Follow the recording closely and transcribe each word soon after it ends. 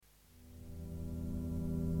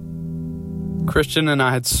Christian and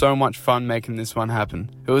I had so much fun making this one happen.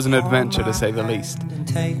 It was an adventure to say the least.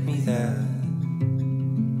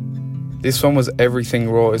 This one was everything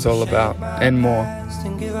Raw is all about, and more.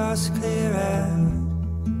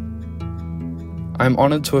 I'm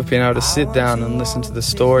honoured to have been able to sit down and listen to the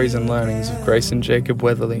stories and learnings of Grace and Jacob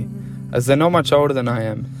Weatherly, as they're not much older than I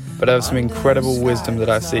am, but have some incredible wisdom that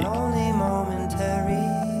I seek.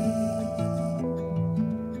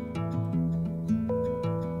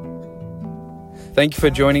 Thank you for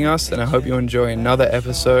joining us, and I hope you enjoy another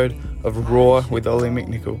episode of Raw with Ollie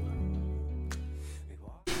McNichol.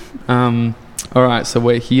 Alright, so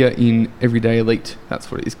we're here in Everyday Elite.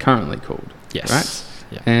 That's what it is currently called. Yes. Right?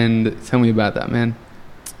 Yeah. And tell me about that, man.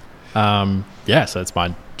 So it's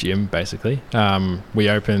my gym, basically. We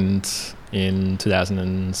opened in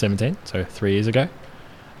 2017, so 3 years ago.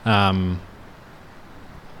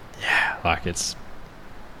 It's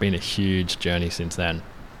been a huge journey since then.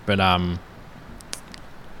 But,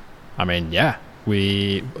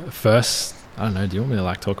 we first, I don't know, do you want me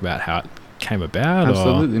to talk about how it came about?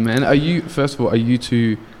 Absolutely, man.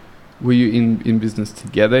 Were you in business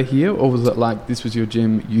together here, or was it this was your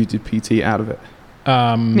gym, you did PT out of it?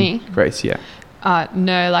 Me? Grace, yeah.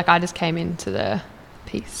 No, I just came into the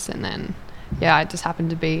piece and then, I just happened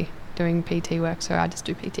to be doing PT work, so I just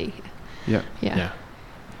do PT. Yeah. Yeah.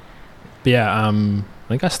 But I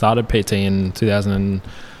think I started PT in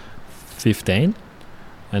 2015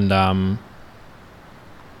 and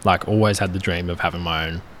always had the dream of having my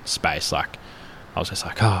own space. I was just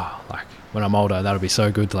when I'm older, that'll be so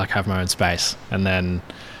good to have my own space. And then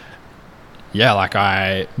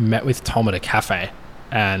I met with Tom at a cafe,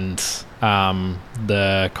 and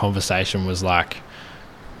the conversation was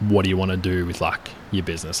what do you want to do with your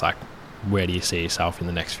business? Where do you see yourself in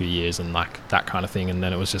the next few years, and that kind of thing. And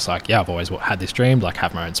then it was just I've always had this dream to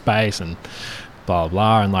have my own space and blah blah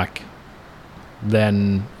blah. And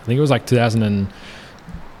then I think it was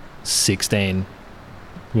 2016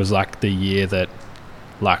 was the year that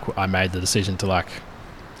I made the decision to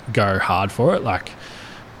go hard for it. I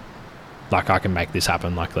can make this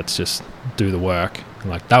happen. Let's just do the work.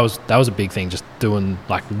 And, that was a big thing. Just doing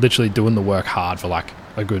literally doing the work hard for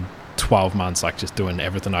a good 12 months. Just doing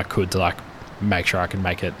everything I could to make sure I could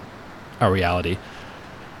make it a reality.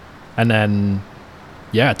 And then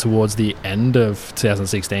towards the end of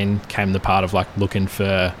 2016 came the part of looking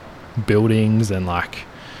for buildings and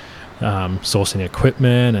sourcing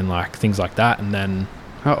equipment and things like that. And then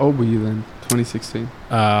how old were you then? 2016.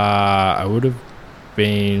 I would have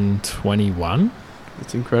been 21.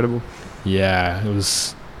 That's incredible. Yeah, it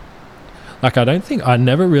was it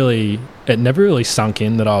never really sunk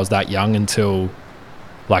in that I was that young until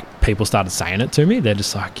people started saying it to me. They're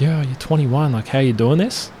just you're 21, how are you doing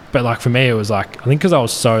this? But for me it was I think because I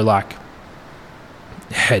was so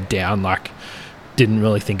head down, didn't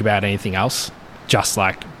really think about anything else, just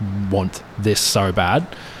want this so bad,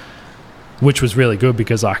 which was really good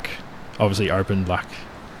because obviously opened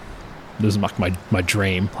this was my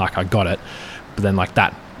dream, I got it. But then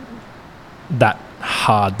that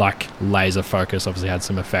hard laser focus obviously had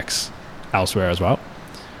some effects elsewhere as well.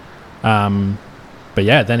 Then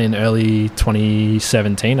in early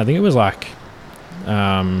 2017, I think it was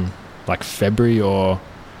February or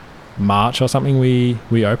March or something,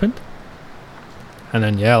 we opened. And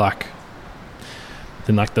then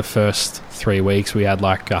then the first 3 weeks we had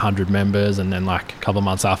 100 members, and then a couple of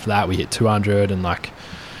months after that we hit 200, and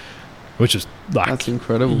which is that's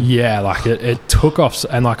incredible. Yeah, it took off,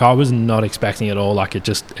 and I was not expecting it at all.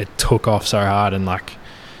 It took off so hard. And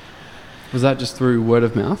was that just through word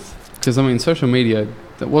of mouth? Because social media,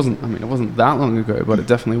 it wasn't that long ago, but it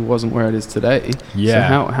definitely wasn't where it is today. Yeah.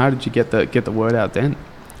 So how did you get the word out then?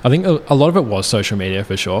 I think a lot of it was social media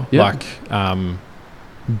for sure. Yeah.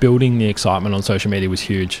 Building the excitement on social media was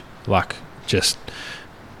huge. Just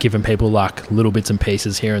giving people little bits and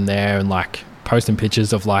pieces here and there, and posting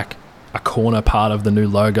pictures of a corner part of the new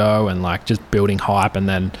logo, and just building hype. And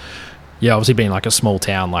then obviously being a small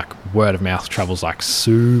town, word of mouth travels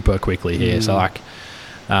super quickly here. So I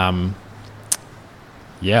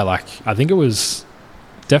think it was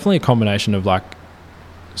definitely a combination of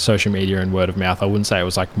social media and word of mouth. I wouldn't say it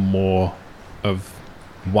was more of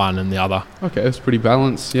one and the other. Okay, it was pretty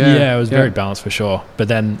balanced. Yeah, it was very balanced for sure. But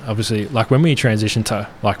then obviously when we transitioned to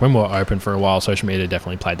when we were open for a while, social media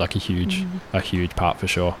definitely played a huge part for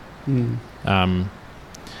sure. And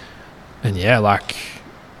it's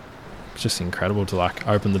just incredible to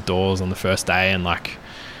open the doors on the first day. And did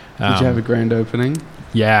you have a grand opening?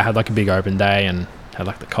 Yeah, I had a big open day and had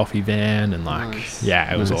the coffee van, and nice.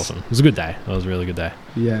 It was awesome. It was a good day. It was a really good day.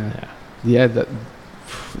 Yeah.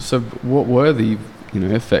 So what were the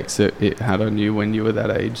effects it had on you when you were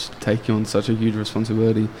that age, taking on such a huge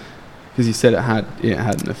responsibility? Because you said it had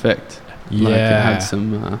an effect. Yeah. Like it had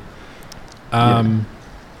some.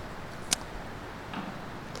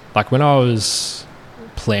 Like when I was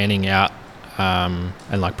planning out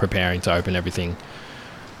and like preparing to open everything,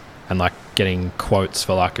 and like getting quotes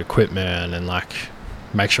for like equipment and like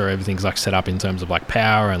make sure everything's like set up in terms of like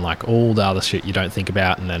power and like all the other shit you don't think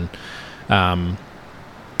about. And then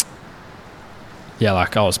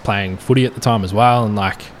like I was playing footy at the time as well, and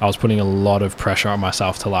like I was putting a lot of pressure on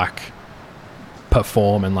myself to like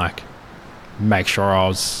perform and like make sure I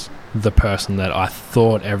was the person that I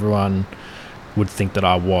thought everyone would think that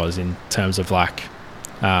I was, in terms of like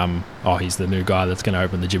he's the new guy that's going to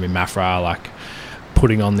open the gym in Maffra, like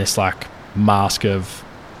putting on this like mask of,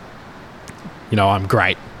 I'm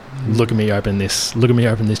great, look at me open this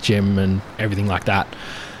gym and everything like that.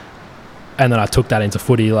 And then I took that into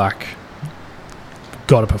footy, like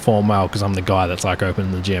got to perform well because I'm the guy that's like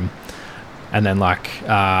opening the gym. And then like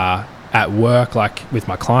at work, like with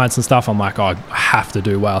my clients and stuff, I'm like, I have to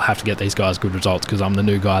do well, have to get these guys good results because I'm the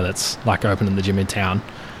new guy that's like opening the gym in town.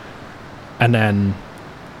 And then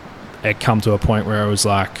it come to a point where it was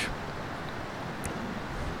like,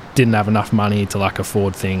 didn't have enough money to like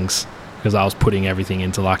afford things because I was putting everything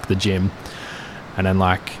into like the gym. And then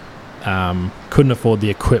like couldn't afford the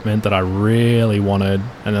equipment that I really wanted.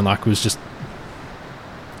 And then like was just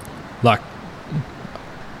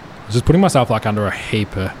putting myself like under a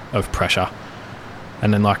heap of pressure.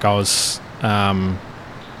 And then like I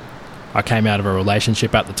came out of a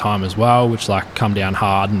relationship at the time as well, which like come down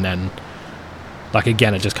hard. And then like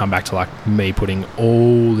again, it just come back to like me putting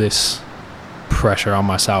all this pressure on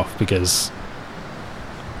myself because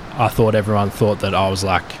I thought everyone thought that I was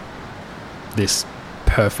like this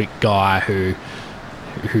perfect guy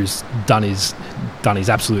who's done his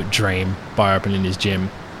absolute dream by opening his gym.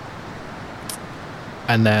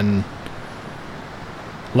 And then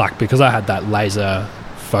like because I had that laser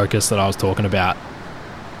focus that I was talking about,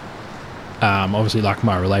 obviously like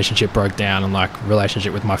my relationship broke down, and like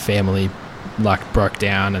relationship with my family like broke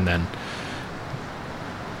down. And then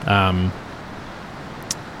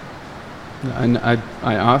and I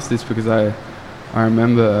asked this because I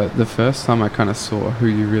remember the first time I kind of saw who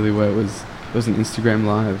you really were was an Instagram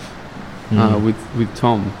live with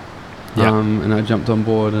Tom. Yeah. And I jumped on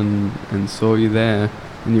board and saw you there,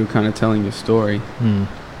 and you were kind of telling your story. And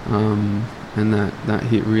that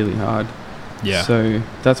hit really hard. Yeah. So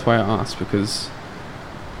that's why I asked, because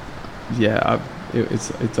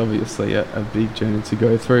it's obviously a big journey to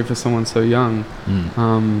go through for someone so young.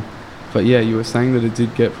 But yeah, you were saying that it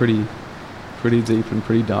did get pretty deep and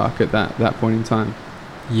pretty dark at that point in time.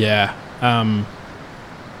 Yeah.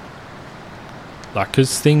 Like,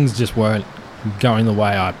 because things just weren't going the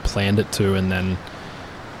way I planned it to, and then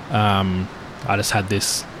I just had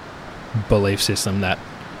this belief system that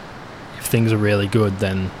if things are really good,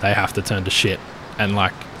 then they have to turn to shit. And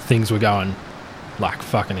like things were going like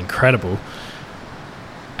fucking incredible,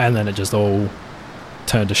 and then it just all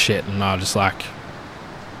turned to shit, and I was just like,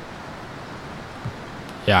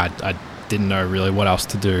 I didn't know really what else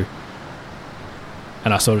to do.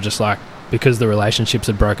 And I sort of just like, because the relationships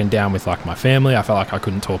had broken down with like my family, I felt like I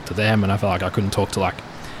couldn't talk to them, and I felt like I couldn't talk to like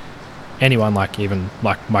anyone, like even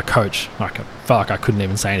like my coach. Like I felt like I couldn't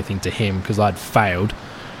even say anything to him because I'd failed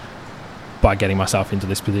by getting myself into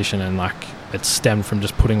this position, and like it stemmed from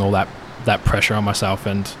just putting all that pressure on myself.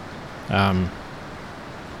 And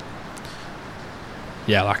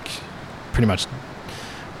like pretty much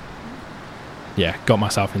got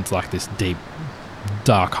myself into like this deep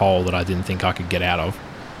dark hole that I didn't think I could get out of.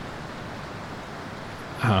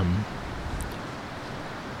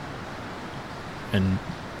 And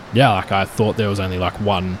like I thought there was only like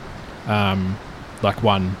one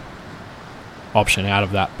option out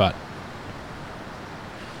of that, but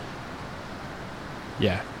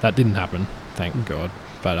that didn't happen, thank God.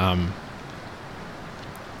 But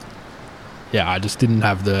I just didn't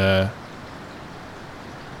have the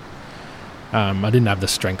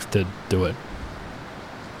strength to do it.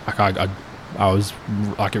 Like I was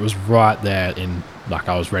like, it was right there in, like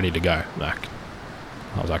I was ready to go. Like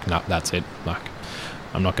I was like, no, that's it. Like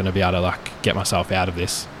I'm not going to be able to like get myself out of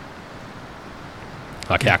this.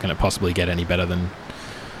 Like how can it possibly get any better than,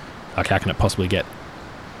 like how can it possibly get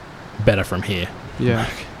better from here? Yeah.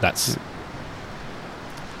 Like, that's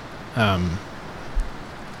and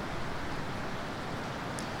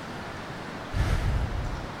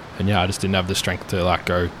I just didn't have the strength to like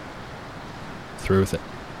go through with it,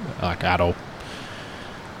 like at all.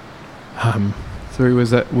 So through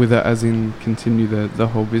was that with that as in continue the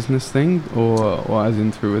whole business thing, or as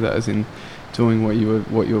in through with that as in doing what you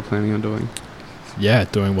were planning on doing? Yeah,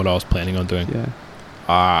 doing what I was planning on doing.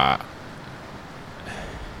 Yeah.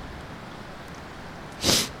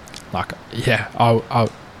 Like, yeah, I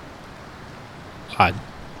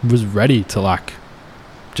was ready to like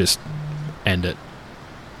just end it.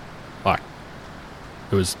 Like,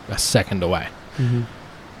 it was a second away. Mm-hmm.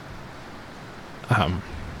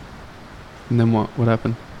 And then what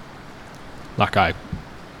happened? Like, I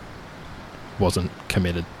wasn't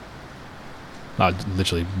committed. I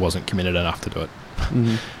literally wasn't committed enough to do it.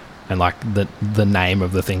 Mm-hmm. And like the name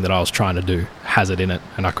of the thing that I was trying to do has it in it,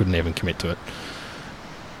 and I couldn't even commit to it.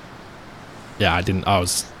 Yeah,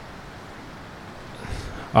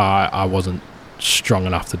 I wasn't strong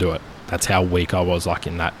enough to do it. That's how weak I was, like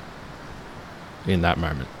in that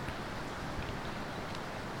moment.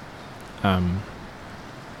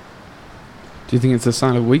 Do you think it's a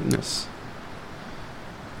sign of weakness?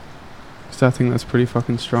 Because I think that's pretty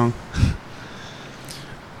fucking strong.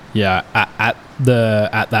 Yeah, at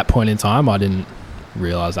that point in time, I didn't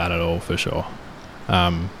realize that at all, for sure.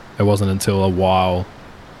 It wasn't until a while,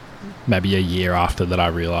 maybe a year after, that I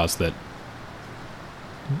realized that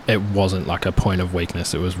it wasn't like a point of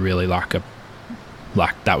weakness. It was really like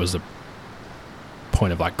that was a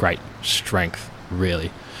point of like great strength, really.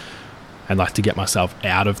 And like to get myself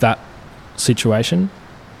out of that situation,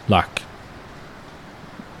 like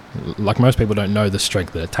most people don't know the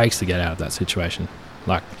strength that it takes to get out of that situation.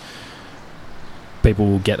 Like, people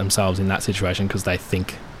will get themselves in that situation because they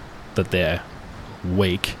think that they're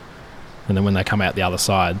weak, and then when they come out the other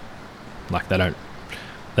side, like they don't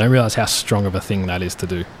realize how strong of a thing that is to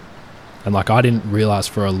do. And like, I didn't realize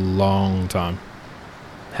for a long time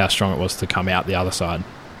how strong it was to come out the other side,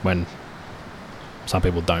 when some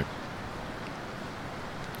people don't.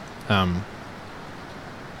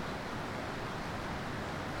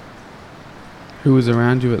 Who was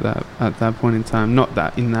around you at that point in time? Not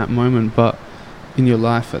that in that moment, but in your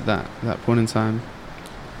life at that point in time.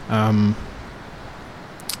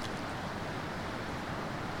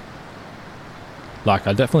 Like,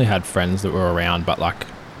 I definitely had friends that were around, but like,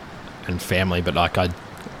 and family, but like, I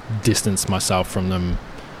distanced myself from them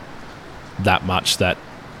that much that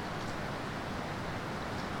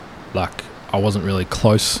like I wasn't really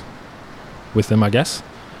close with them, I guess.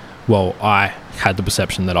 Well, I had the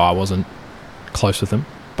perception that I wasn't close with them,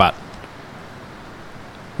 but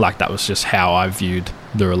like, that was just how I viewed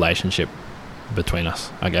the relationship between us,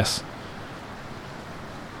 I guess.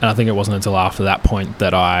 And I think it wasn't until after that point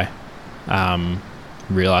that I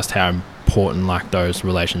realized how important like those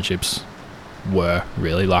relationships were,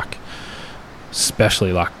 really. Like,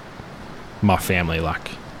 especially like my family,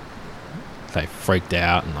 like they freaked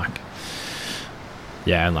out, and like,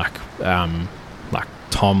 yeah, and like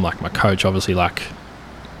Tom, like my coach, obviously like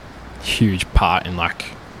huge part in like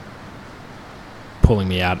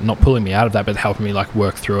not pulling me out of that, but helping me like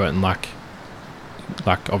work through it, and like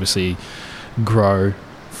obviously grow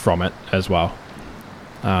from it as well.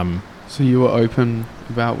 So you were open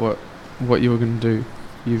about what you were going to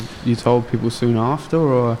do. You told people soon after,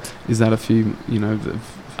 or is that a few,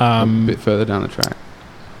 a bit further down the track?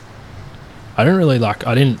 I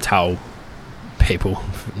didn't tell people,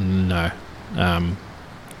 no.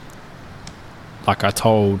 Like, I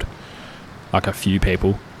told like a few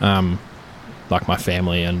people, like my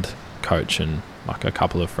family and coach and like a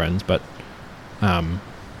couple of friends, but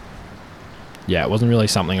yeah, it wasn't really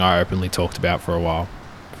something I openly talked about for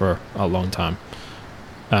a long time.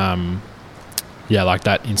 Yeah, like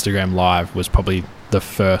that Instagram live was probably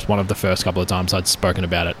one of the first couple of times I'd spoken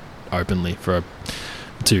about it openly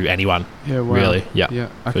to anyone. Yeah, wow. Really. Yeah,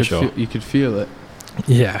 You could feel it.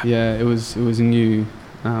 Yeah. Yeah, it was new,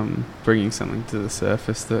 bringing something to the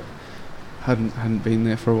surface that hadn't been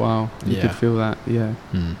there for a while. You could feel that. Yeah.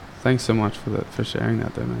 Thanks so much for sharing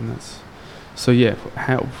that, though, man. So yeah.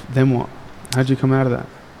 Then what? How'd you come out of that?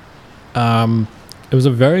 It was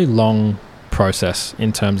a very long process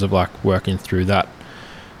in terms of like working through that.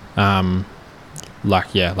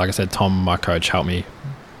 Like I said, Tom, my coach, helped me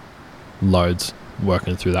loads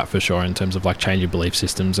working through that, for sure, in terms of like changing belief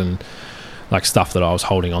systems and like stuff that I was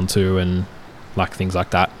holding on to and like things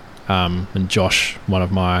like that. And Josh, one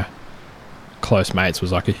of my close mates,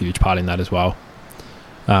 was like a huge part in that as well.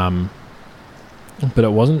 But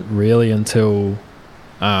it wasn't really until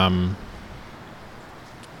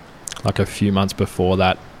like a few months before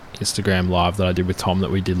that Instagram live that I did with Tom that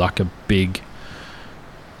we did like a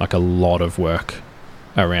lot of work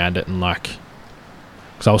around it, and like,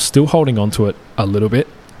 because I was still holding on to it a little bit,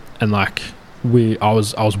 and like I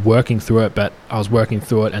was working through it, but I was working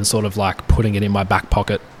through it and sort of like putting it in my back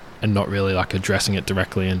pocket and not really like addressing it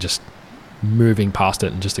directly and just moving past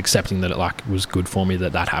it and just accepting that it like was good for me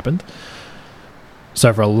that happened.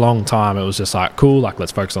 So for a long time it was just like, cool, like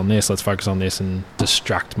let's focus on this and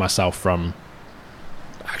distract myself from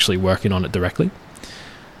actually working on it directly.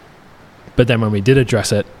 But then when we did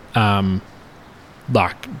address it,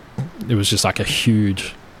 like it was just like a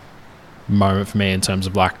huge moment for me in terms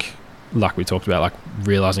of like we talked about, like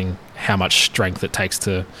realizing how much strength it takes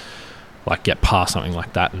to like get past something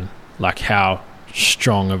like that, and like how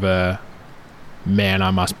strong of a man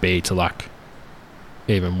I must be to like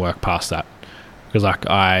even work past that, because like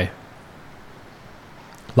I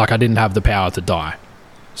didn't have the power to die,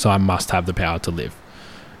 so I must have the power to live.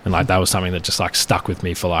 And like that was something that just like stuck with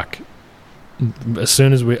me for like, as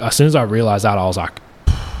soon as I realized that, I was like,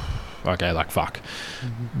 okay, like fuck.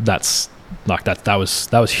 Mm-hmm. That's like that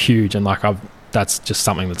was huge, and like that's just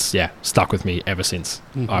something that's stuck with me ever since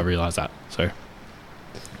I realized that. So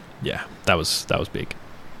yeah, that was big.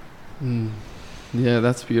 Yeah,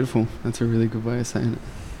 that's beautiful. That's a really good way of saying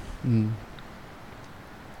it.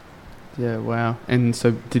 Yeah, wow. And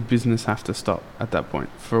so did business have to stop at that point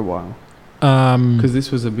for a while? Because this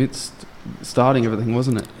was amidst starting everything,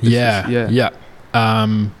 wasn't it? Yeah.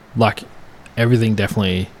 Like everything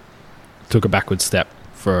definitely took a backward step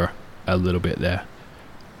for a little bit there.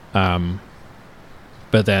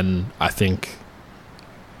 But then I think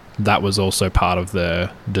that was also part of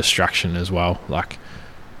the distraction as well. Like,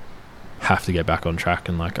 have to get back on track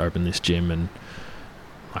and like open this gym, and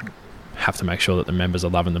like have to make sure that the members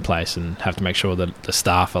are loving the place, and have to make sure that the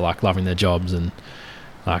staff are like loving their jobs and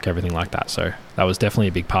like everything like that. So that was definitely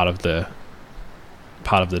a big part of the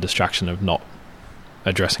distraction of not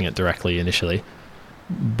addressing it directly initially.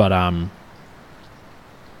 But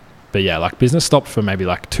yeah, like business stopped for maybe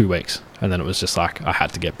like 2 weeks, and then it was just like I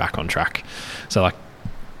had to get back on track. So like,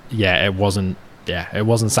 it wasn't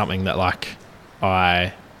something that like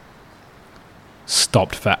I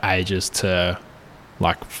stopped for ages to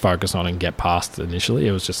like focus on and get past initially.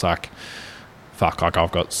 It was just like, fuck, like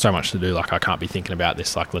I've got so much to do, like I can't be thinking about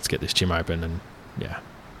this, like let's get this gym open. And yeah.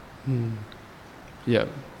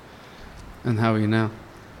 And how are you now?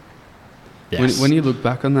 Yes. When you look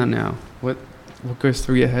back on that now, what goes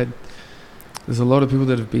through your head? There's a lot of people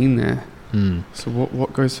that have been there. So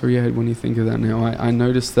what goes through your head when you think of that now? I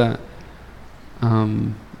noticed that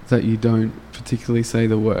that you don't particularly say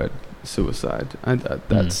the word suicide.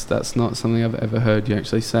 That's not something I've ever heard you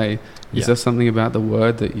actually say. Is there something about the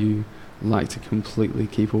word that you like to completely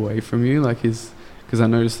keep away from you? Like, because I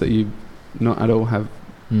noticed that you not at all have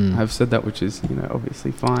said that, which is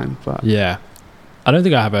obviously fine. But I don't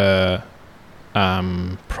think I have a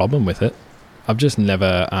problem with it. I've just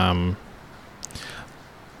never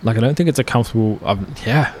like, I don't think it's a comfortable.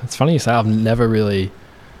 It's funny you say. I've never really,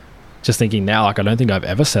 just thinking now, like I don't think I've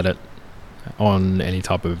ever said it on any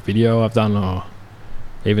type of video I've done, or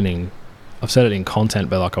even I've said it in content,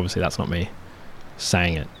 but like obviously that's not me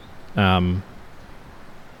saying it. Like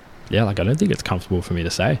I don't think it's comfortable for me to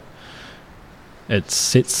say. It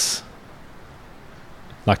sits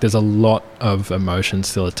like there's a lot of emotion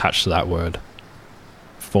still attached to that word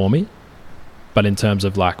for me. But in terms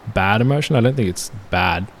of like bad emotion, I don't think it's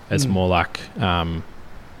bad. It's more like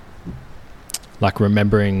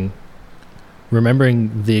remembering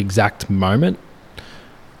the exact moment.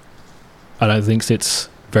 I don't think sits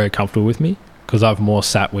very comfortable with me, because I've more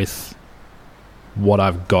sat with what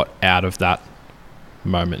I've got out of that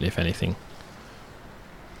moment, if anything.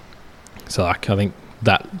 So like I think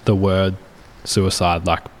that the word suicide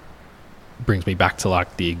like brings me back to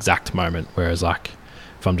like the exact moment, whereas like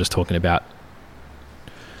if I'm just talking about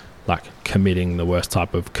like committing the worst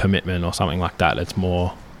type of commitment or something like that, it's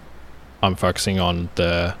more I'm focusing on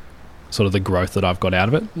the sort of the growth that I've got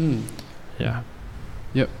out of it.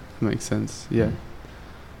 Yep, makes sense.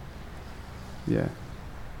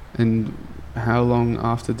 And how long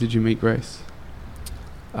after did you meet Grace?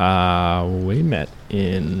 We met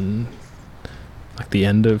in like the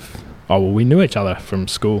end of we knew each other from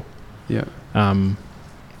school.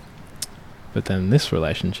 But then this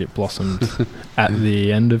relationship blossomed at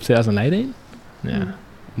the end of 2018.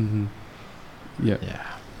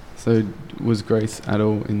 So was Grace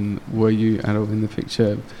were you at all in the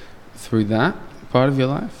picture through that part of your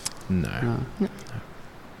life? No.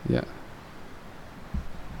 Yeah.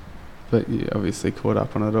 But you obviously caught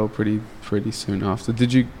up on it all pretty soon after.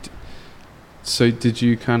 Did you get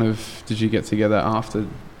together after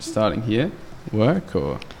starting here work,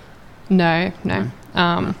 or? No.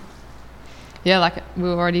 Like we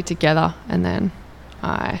were already together, and then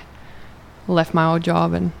I left my old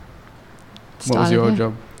job and What was your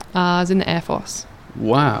job? I was in the Air Force.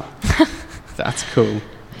 Wow. That's cool.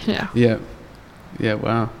 Yeah. Yeah. Yeah,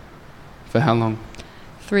 wow. For how long?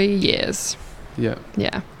 3 years. Yeah.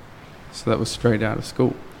 Yeah. So that was straight out of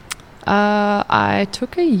school? I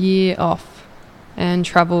took a year off and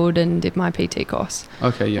travelled and did my PT course.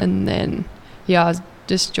 Okay, yeah. And then, I was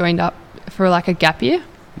just joined up for like a gap year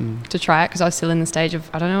to try it because I was still in the stage of,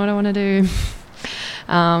 I don't know what I want to do.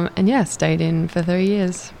 And stayed in for 3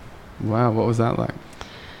 years. Wow, what was that like?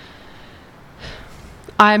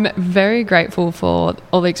 I'm very grateful for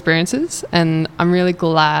all the experiences and I'm really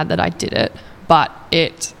glad that I did it, but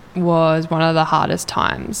it was one of the hardest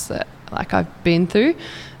times that like I've been through.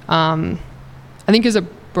 I think because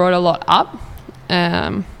it brought a lot up.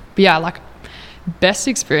 Like best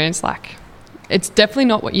experience, like it's definitely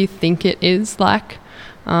not what you think it is like.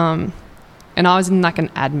 And I was in like an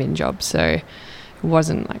admin job, so it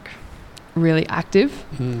wasn't like really active.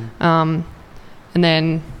 And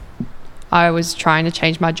then I was trying to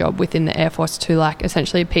change my job within the Air Force to like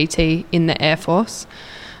essentially a PT in the Air Force.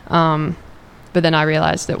 But then I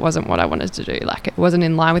realised it wasn't what I wanted to do. Like it wasn't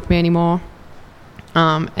in line with me anymore.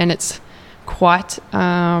 And it's quite...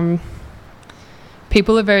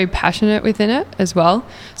 people are very passionate within it as well.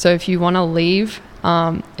 So if you want to leave,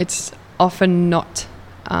 it's often not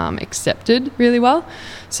accepted really well.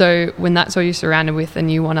 So when that's all you're surrounded with and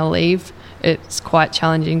you want to leave, it's quite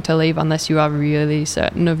challenging to leave unless you are really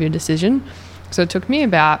certain of your decision. So it took me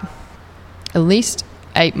about at least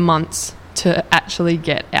 8 months to actually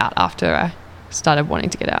get out after I started wanting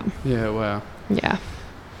to get out. Yeah, wow. Yeah.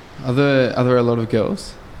 Are there a lot of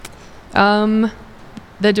girls?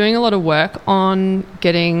 They're doing a lot of work on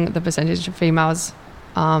getting the percentage of females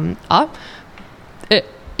up.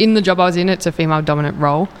 In the job I was in, it's a female dominant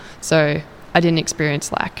role, so I didn't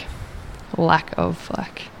experience like lack of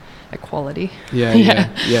like equality. Yeah.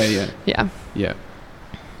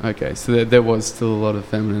 Okay, so there was still a lot of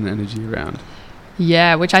feminine energy around.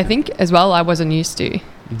 Yeah, which I think as well I wasn't used to.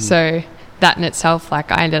 Mm-hmm. So that in itself,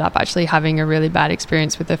 like I ended up actually having a really bad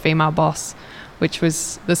experience with a female boss, which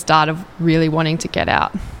was the start of really wanting to get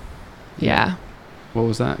out. Yeah. What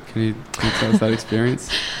was that? Can you tell us that experience?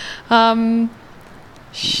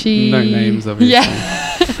 She... No names, obviously. Yeah.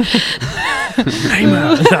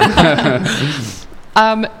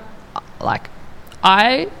 Like,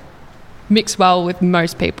 I mix well with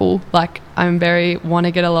most people. Like, I'm very want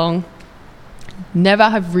to get along. Never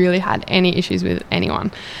have really had any issues with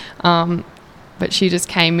anyone. But she just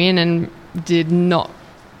came in and did not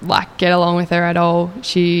like get along with her at all.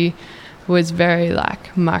 She was very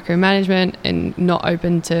like micromanagement and not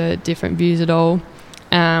open to different views at all.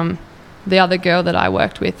 The other girl that I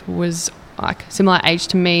worked with was like similar age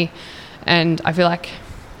to me, and I feel like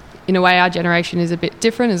in a way our generation is a bit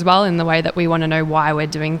different as well in the way that we want to know why we're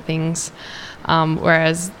doing things,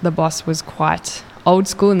 whereas the boss was quite old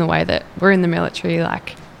school in the way that we're in the military,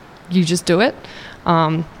 like you just do it.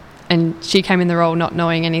 And she came in the role not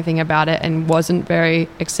knowing anything about it and wasn't very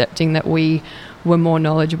accepting that we were more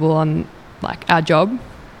knowledgeable on like our job.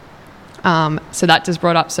 So that just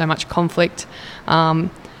brought up so much conflict.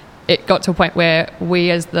 It got to a point where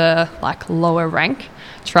we as the like lower rank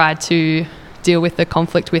tried to deal with the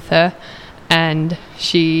conflict with her, and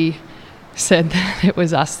she said that it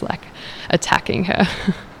was us like attacking her.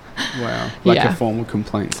 Wow. Like a formal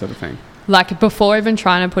complaint sort of thing. Like before even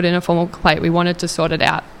trying to put in a formal complaint, we wanted to sort it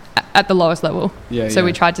out at the lowest level. So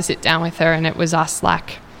we tried to sit down with her, and it was us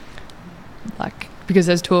like because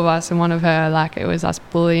there's two of us and one of her, like it was us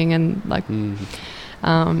bullying and like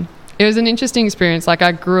it was an interesting experience. Like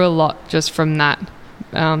I grew a lot just from that,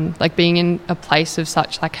 like being in a place of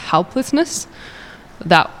such like helplessness.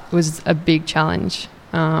 That was a big challenge,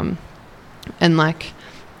 and like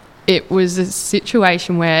it was a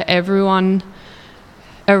situation where everyone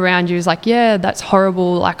around you was like, yeah, that's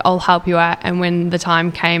horrible, like I'll help you out. And when the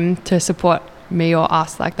time came to support me or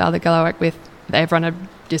us, like the other girl I worked with, everyone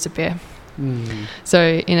would disappear. So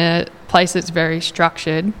in a place that's very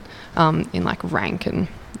structured, in like rank and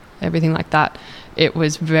everything like that, it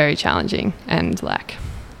was very challenging. And like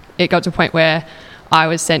it got to a point where I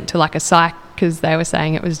was sent to like a psych because they were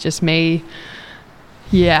saying it was just me.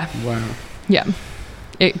 Yeah. Wow. Yeah.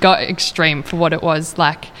 It got extreme for what it was,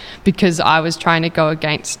 like, because I was trying to go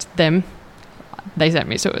against them. They sent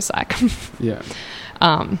me to a psych. Yeah.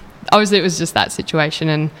 Obviously, it was just that situation.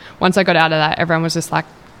 And once I got out of that, everyone was just like,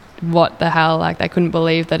 what the hell? Like, they couldn't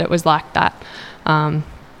believe that it was like that. And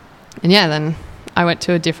yeah, then I went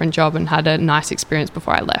to a different job and had a nice experience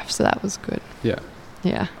before I left. So that was good. Yeah.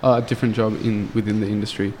 Yeah. A different job within the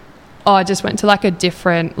industry? Oh, I just went to like a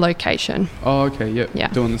different location. Oh, okay. Yep. Yeah.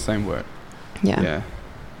 Doing the same work. Yeah.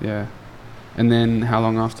 Yeah. And then how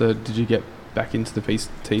long after did you get back into the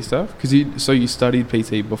PT stuff? Because you studied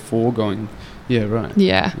PT before going. Yeah, right.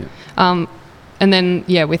 Yeah. And then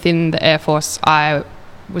within the Air Force, I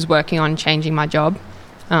was working on changing my job,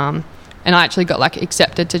 and I actually got like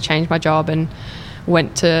accepted to change my job and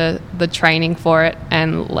went to the training for it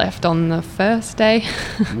and left on the first day.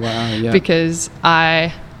 Wow. Yeah. Because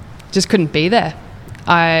I just couldn't be there.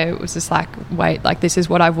 I was just like, wait, like this is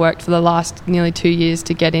what I've worked for the last nearly 2 years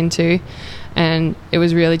to get into, and it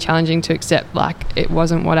was really challenging to accept like it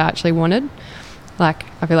wasn't what I actually wanted. Like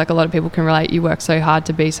I feel like a lot of people can relate. You work so hard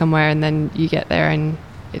to be somewhere and then you get there and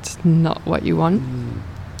it's not what you want.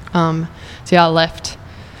 So I left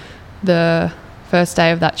the first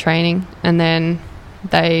day of that training, and then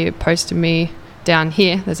they posted me down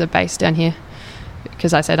here. There's a base down here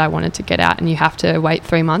because I said I wanted to get out, and you have to wait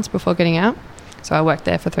 3 months before getting out. So I worked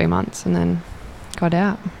there for 3 months and then got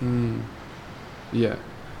out. Yeah.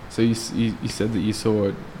 So you said that you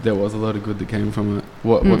saw there was a lot of good that came from it.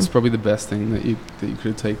 What's probably the best thing that you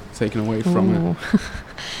could have taken away from it?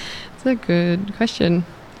 That's a good question.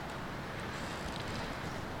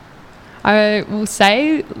 I will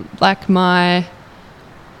say like my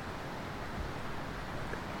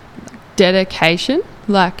dedication,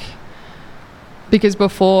 like because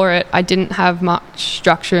before it I didn't have much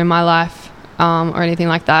structure in my life or anything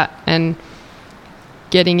like that, and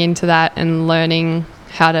getting into that and learning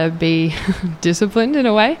how to be disciplined in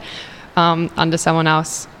a way under someone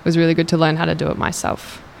else was really good to learn how to do it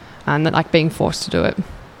myself, and that like being forced to do it.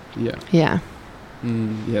 Yeah,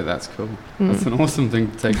 that's cool. That's an awesome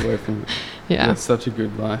thing to take away from it. That's such a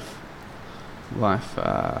good life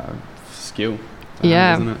skill to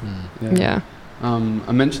have, isn't it?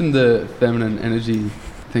 I mentioned the feminine energy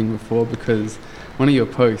thing before because one of your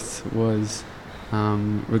posts was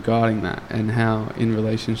regarding that, and how in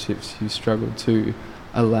relationships you struggle to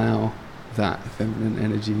allow that feminine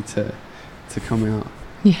energy to come out.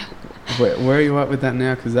 Yeah. Where are you at with that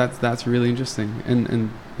now? Because that's really interesting.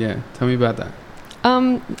 And tell me about that.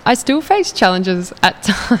 I still face challenges at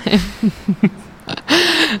times.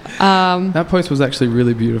 That post was actually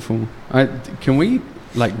really beautiful. Can we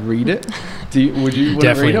like read it? Would you want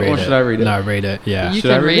to read it, or should I read it? No, read it. Yeah. You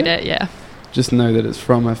can read it. Yeah. Just know that it's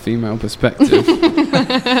from a female perspective.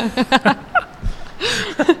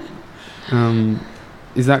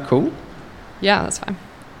 Is that cool? Yeah, that's fine.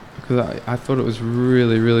 Because I thought it was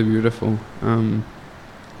really, really beautiful.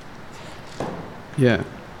 Here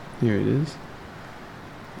it is.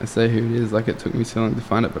 I say here it is like it took me so long to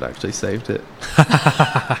find it, but I actually saved it.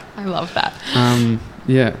 I love that.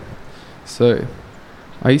 So,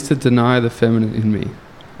 I used to deny the feminine in me.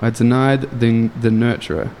 I denied the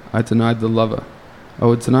nurturer. I denied the lover. I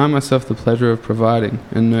would deny myself the pleasure of providing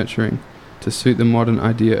and nurturing to suit the modern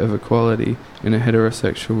idea of equality in a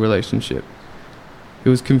heterosexual relationship. It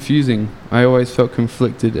was confusing. I always felt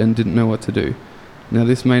conflicted and didn't know what to do. Now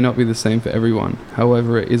this may not be the same for everyone.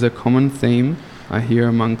 However, it is a common theme I hear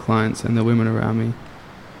among clients and the women around me.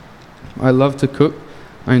 I love to cook.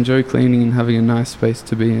 I enjoy cleaning and having a nice space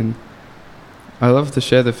to be in. I love to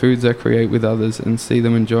share the foods I create with others and see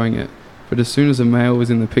them enjoying it. But as soon as a male was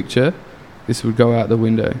in the picture, this would go out the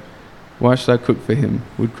window. Why should I cook for him?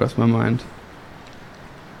 Would cross my mind.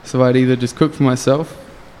 So I'd either just cook for myself,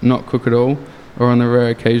 not cook at all, or on the rare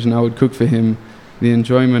occasion I would cook for him. The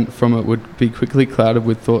enjoyment from it would be quickly clouded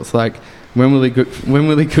with thoughts like, when will he cook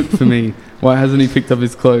for me? Why hasn't he picked up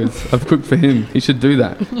his clothes? I've cooked for him. He should do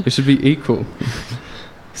that. It should be equal.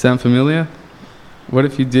 Sound familiar? What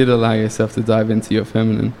if you did allow yourself to dive into your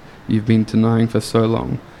feminine you've been denying for so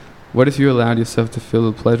long? What if you allowed yourself to feel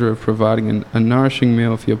the pleasure of providing a nourishing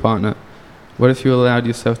meal for your partner? What if you allowed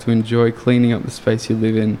yourself to enjoy cleaning up the space you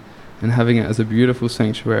live in and having it as a beautiful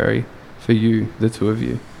sanctuary for you, the two of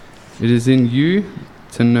you? It is in you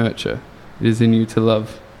to nurture. It is in you to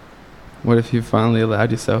love. What if you finally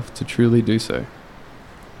allowed yourself to truly do so?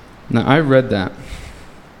 Now, I read that,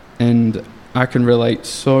 and I can relate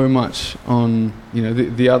so much on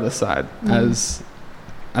the other side as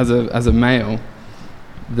a male,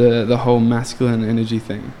 the whole masculine energy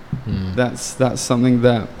thing. That's something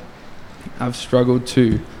that I've struggled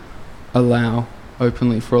to allow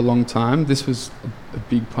openly for a long time. This was a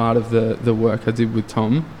big part of the work I did with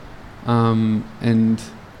Tom, and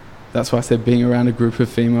that's why I said being around a group of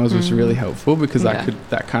females was really helpful, because I could,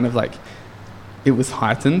 that kind of like, it was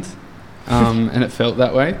heightened, and it felt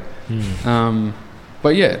that way.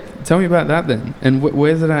 But yeah, tell me about that then, and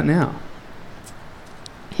where's it at now?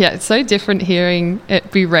 Yeah, it's so different hearing it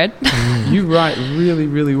be read. You write really,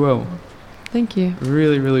 really well. Thank you.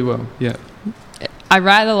 Really, really well. Yeah. I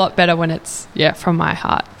write a lot better when it's from my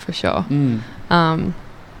heart, for sure.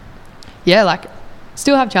 yeah, like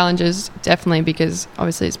still have challenges, definitely, because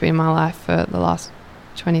obviously it's been my life for the last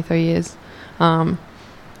 23 years.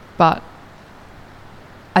 But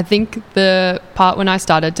I think the part when I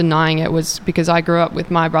started denying it was because I grew up with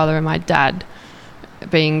my brother and my dad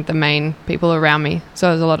being the main people around me. So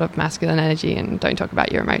there's a lot of masculine energy and don't talk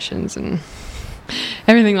about your emotions and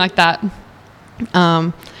everything like that.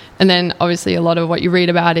 And then obviously a lot of what you read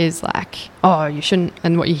about is like, oh, you shouldn't,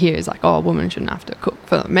 and what you hear is like, oh, a woman shouldn't have to cook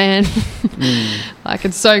for the man. Like,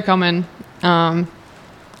 it's so common. And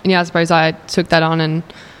yeah, I suppose I took that on, and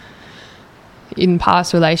in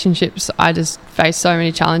past relationships, I just faced so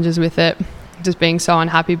many challenges with it, just being so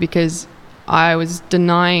unhappy because I was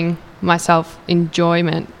denying myself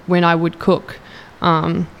enjoyment when I would cook,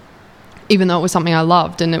 even though it was something I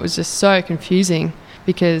loved, and it was just so confusing.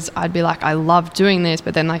 Because I'd be like, I love doing this,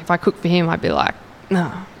 but then like if I cook for him, I'd be like,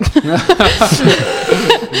 no.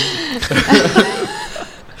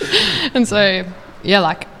 And so, yeah,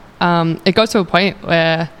 like it got to a point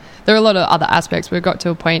where there were a lot of other aspects, but it got to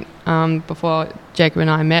a point before Jacob and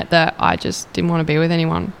I met that I just didn't want to be with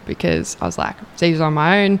anyone because I was like, see, on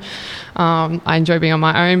my own. I enjoy being on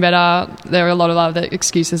my own better. There were a lot of other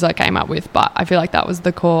excuses I came up with, but I feel like that was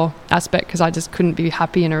the core aspect because I just couldn't be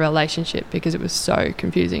happy in a relationship because it was so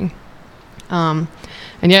confusing. And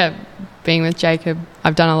yeah, being with Jacob,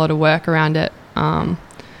 I've done a lot of work around it. And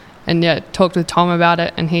yeah, talked with Tom about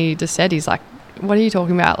it, and he just said, he's like, what are you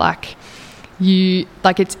talking about? Like,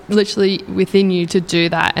 it's literally within you to do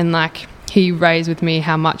that. And like, he raised with me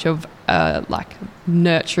how much of a like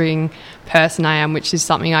nurturing person I am, which is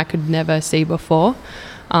something I could never see before.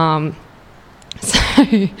 So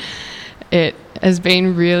it has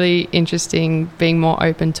been really interesting being more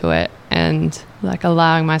open to it and like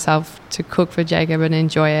allowing myself to cook for Jacob and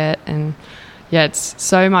enjoy it. And yeah, it's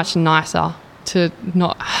so much nicer to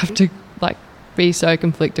not have to like be so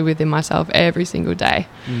conflicted within myself every single day.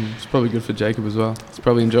 It's probably good for Jacob as well. He's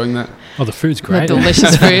probably enjoying that. Oh, the food's great. The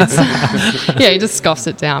delicious foods. Yeah, he just scoffs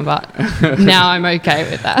it down, but now I'm okay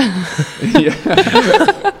with that. Yeah.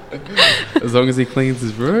 As long as he cleans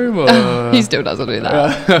his room. Or he still doesn't do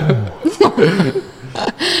that.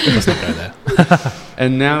 Let's not go there.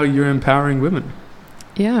 And now you're empowering women.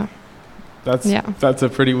 Yeah. That's a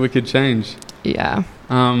pretty wicked change. Yeah.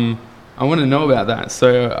 I want to know about that.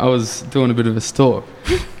 So I was doing a bit of a stalk.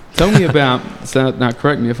 Tell me about, so now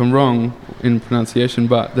correct me if I'm wrong in pronunciation,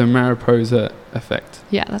 but the Mariposa effect.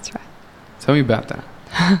 Yeah, that's right. Tell me about that.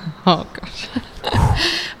 Oh, gosh.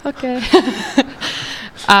 Okay.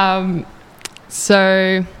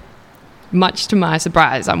 So much to my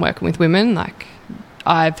surprise, I'm working with women. Like,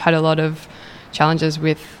 I've had a lot of challenges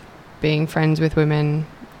with being friends with women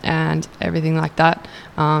and everything like that.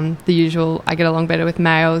 The usual, I get along better with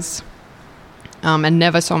males. And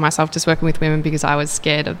never saw myself just working with women because I was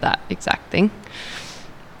scared of that exact thing.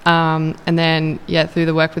 And then, yeah, through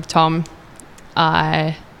the work with Tom,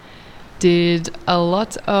 I did a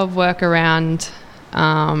lot of work around,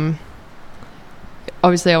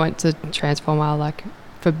 obviously I went to Transform Well, like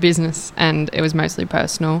for business, and it was mostly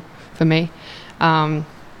personal for me.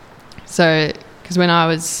 So, because when I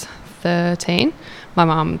was 13, my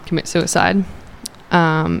mum committed suicide,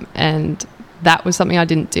 and that was something I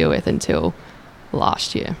didn't deal with until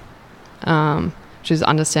last year, which is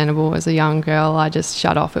understandable. As a young girl, I just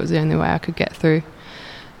shut off. It was the only way I could get through.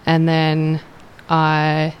 And then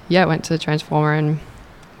I went to the Transformer and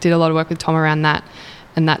did a lot of work with Tom around that.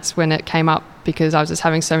 And that's when it came up, because I was just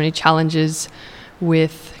having so many challenges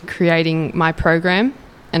with creating my program.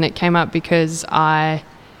 And it came up because it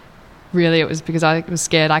was because I was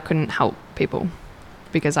scared I couldn't help people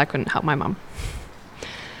because I couldn't help my mum.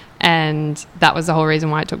 And that was the whole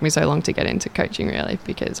reason why it took me so long to get into coaching, really,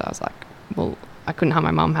 because I was like, well, I couldn't help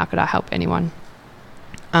my mum. How could I help anyone?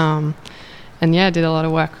 And yeah, I did a lot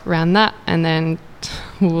of work around that. And then,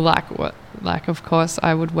 of course,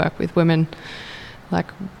 I would work with women,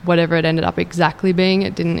 like whatever it ended up exactly being,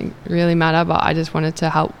 it didn't really matter. But I just wanted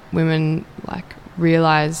to help women like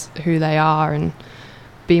realize who they are and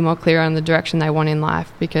be more clear on the direction they want in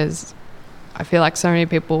life, because I feel like so many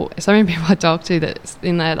people I talk to that's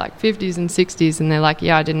in their like 50s and 60s, and they're like,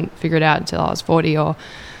 yeah, I didn't figure it out until I was 40, or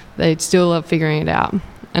they still are figuring it out.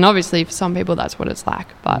 And obviously for some people that's what it's like,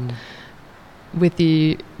 but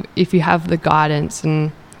if you have the guidance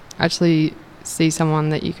and actually see someone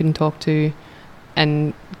that you can talk to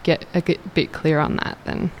and get a bit clear on that,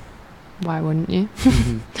 then why wouldn't you?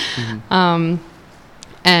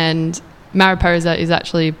 And Mariposa is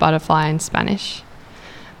actually butterfly in Spanish.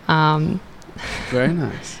 Very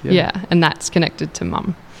nice. Yeah, and that's connected to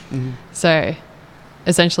mum. So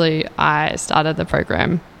essentially I started the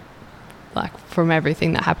program like from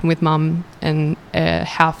everything that happened with mum and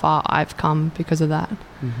how far I've come because of that.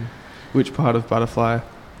 Mm-hmm. Which part of Butterfly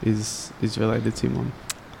is related to mum?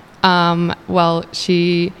 Well,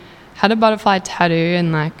 she had a butterfly tattoo,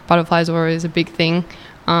 and like butterflies were always a big thing.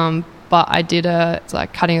 But I did it's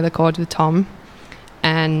like cutting of the cords with Tom,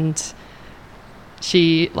 and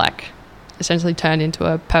she like essentially turned into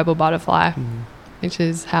a purple butterfly, which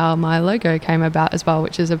is how my logo came about as well,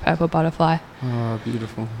 which is a purple butterfly. Oh,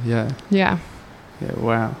 beautiful. Yeah. Yeah. Yeah,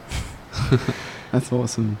 wow. That's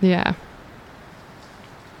awesome. Yeah.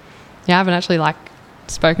 Yeah, I haven't actually like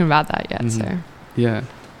spoken about that yet, so. Yeah.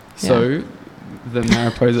 So the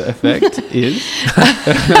Mariposa effect is?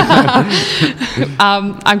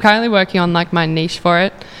 I'm currently working on like my niche for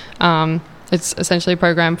it. It's essentially a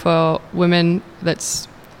program for women that's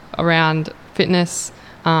around fitness,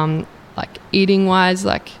 like eating wise.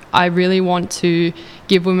 Like I really want to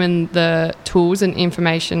give women the tools and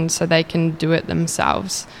information so they can do it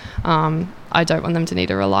themselves. I don't want them to need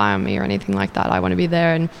to rely on me or anything like that. I want to be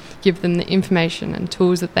there and give them the information and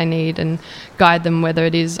tools that they need and guide them, whether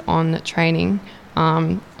it is on training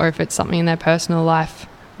or if it's something in their personal life.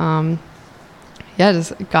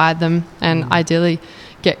 Just guide them and ideally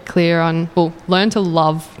get clear on, learn to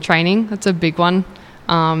love training. That's a big one.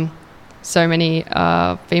 So many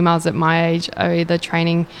females at my age are either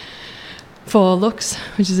training for looks,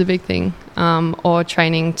 which is a big thing, or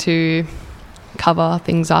training to cover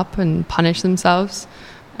things up and punish themselves.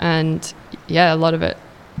 And a lot of it,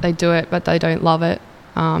 they do it, but they don't love it.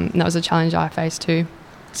 And that was a challenge I faced too.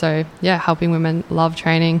 So helping women love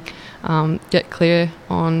training, get clear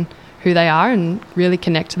on who they are and really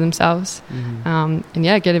connect to themselves. And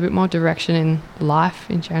get a bit more direction in life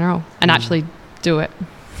in general and actually do it.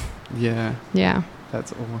 Yeah.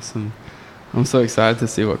 That's awesome. I'm so excited to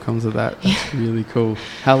see what comes of that. That's really cool.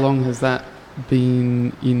 How long has that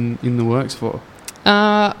been in the works for?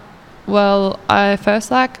 Well, I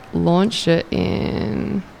first launched it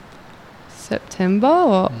in September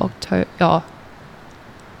or October,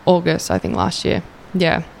 August, I think, last year.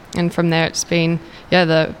 Yeah. And from there it's been,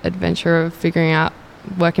 the adventure of figuring out,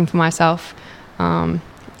 working for myself,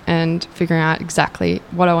 and figuring out exactly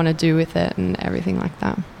what I want to do with it and everything like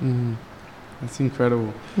that. That's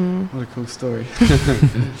incredible. What a cool story.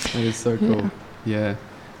 That is so cool. Yeah.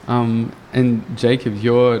 And Jacob,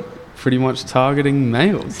 you're pretty much targeting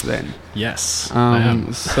males then. Yes, I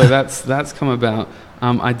am. So that's come about.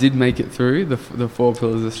 I did make it through the 4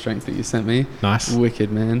 pillars of strength that you sent me. Nice.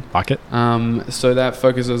 Wicked, man. Like it. So that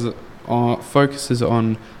focuses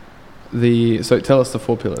on the. So tell us the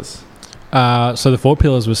 4 pillars. So the 4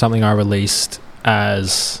 pillars was something I released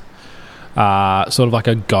as sort of like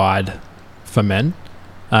a guide for men.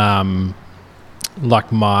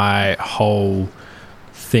 Like my whole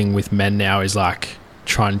thing with men now is like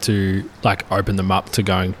trying to like open them up to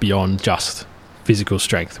going beyond just physical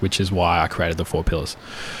strength, which is why I created the 4 pillars.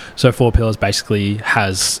 So 4 pillars basically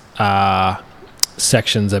has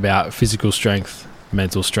sections about physical strength,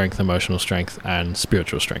 mental strength, emotional strength, and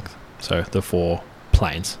spiritual strength. So the 4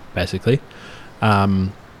 planes basically.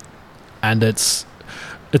 And it's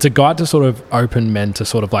a guide to sort of open men to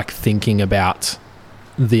sort of like thinking about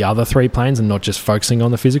the other 3 planes and not just focusing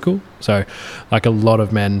on the physical. So like a lot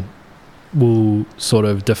of men will sort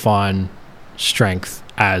of define strength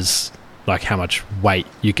as like how much weight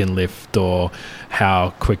you can lift or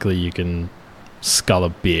how quickly you can scull a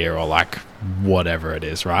beer or like whatever it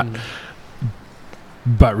is, right?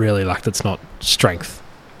 But really like that's not strength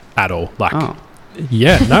at all. Like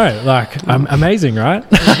amazing, right?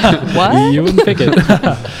 What? You wouldn't pick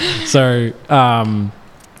it. So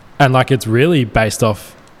and like it's really based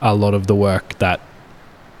off a lot of the work that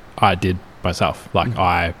I did myself. Like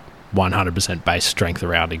I 100% based strength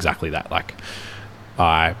around exactly that. Like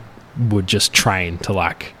I would just train to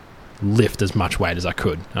like lift as much weight as I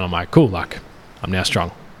could, and I'm like, cool, like I'm now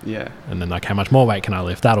strong. And then like how much more weight can I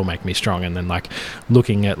lift? That'll make me strong. And then like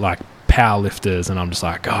looking at like power lifters, and I'm just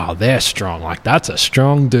like, oh, they're strong, like that's a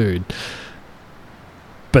strong dude.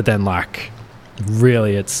 But then like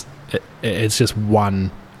really it's just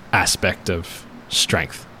one aspect of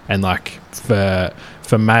strength. And like for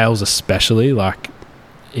males especially, like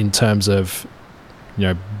in terms of, you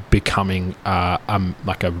know, becoming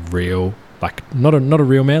like a real, like not a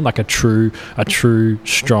real man, like a truly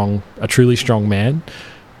strong man,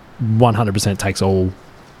 100% takes all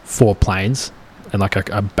 4 planes and like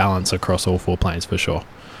a balance across all 4 planes for sure.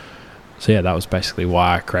 So yeah, that was basically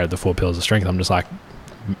why I created the 4 pillars of strength. I'm just like,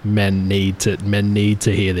 men need to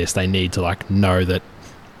hear this. They need to like know that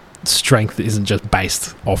strength isn't just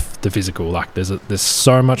based off the physical. Like there's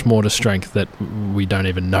so much more to strength that we don't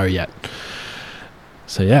even know yet.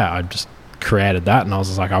 So yeah, created that, and I was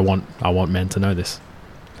just like, I want men to know this.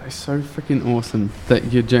 It's so freaking awesome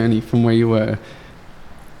that your journey from where you were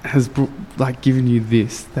has like given you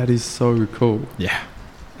this. That is so cool. Yeah,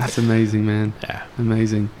 that's amazing, man. Yeah,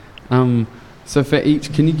 amazing. So for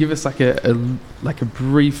each, can you give us like a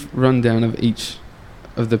brief rundown of each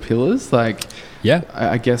of the pillars? Like, yeah,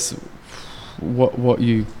 I guess what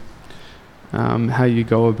you how you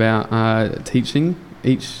go about teaching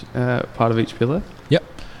each part of each pillar. Yep.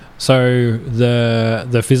 So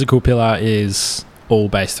the physical pillar is all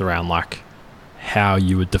based around like how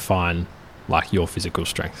you would define like your physical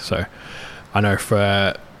strength. So I know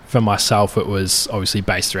for myself, it was obviously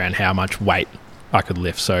based around how much weight I could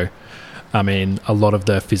lift. So I mean, a lot of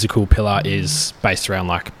the physical pillar is based around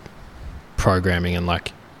like programming and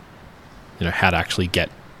like, you know, how to actually get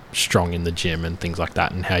strong in the gym and things like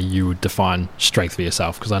that, and how you would define strength for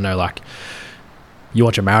yourself. Because I know like you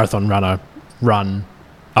watch a marathon runner run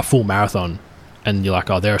a full marathon and you're like,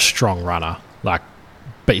 oh, they're a strong runner. Like,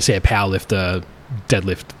 but you see a power lifter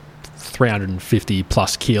deadlift 350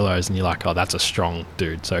 plus kilos and you're like, oh, that's a strong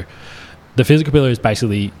dude. So the physical pillar is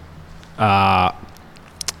basically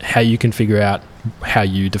how you can figure out how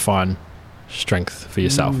you define strength for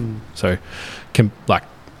yourself. So like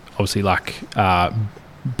obviously like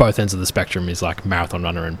both ends of the spectrum is like marathon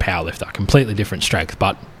runner and powerlifter, completely different strength,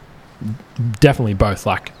 but definitely both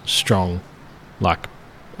like strong like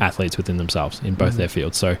athletes within themselves in both their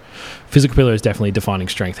fields. So physical pillar is definitely defining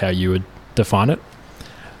strength how you would define it.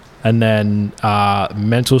 And then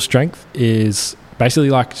mental strength is basically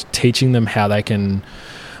like teaching them how they can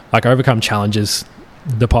like overcome challenges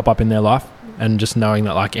that pop up in their life, and just knowing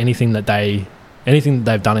that like anything that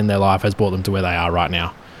they've done in their life has brought them to where they are right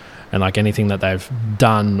now, and like anything that they've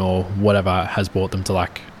done or whatever has brought them to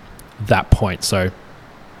like that point. So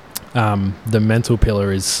the mental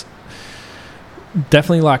pillar is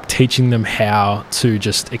definitely like teaching them how to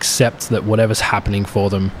just accept that whatever's happening for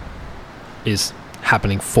them is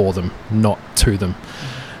happening for them, not to them,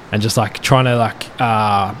 and just like trying to like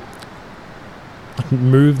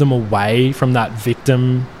move them away from that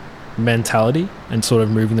victim mentality and sort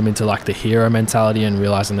of moving them into like the hero mentality, and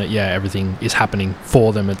realizing that everything is happening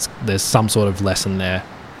for them. There's some sort of lesson there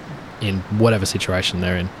in whatever situation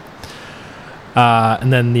they're in.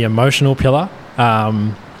 And then the emotional pillar,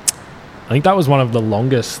 I think that was one of the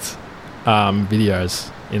longest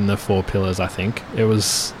videos in the 4 pillars. I think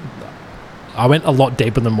I went a lot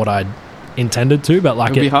deeper than what I'd intended to, but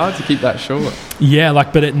like it'd be hard to keep that short. Yeah,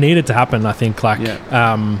 like, but it needed to happen, I think. Like,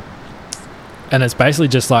 and it's basically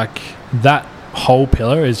just like that whole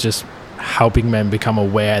pillar is just helping men become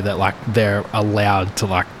aware that like they're allowed to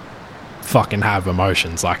like fucking have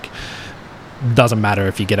emotions. Like, doesn't matter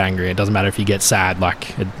if you get angry, it doesn't matter if you get sad.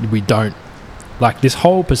 Like, we don't like this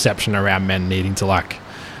whole perception around men needing to like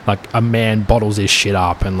a man bottles his shit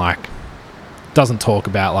up and like doesn't talk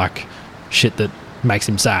about like shit that makes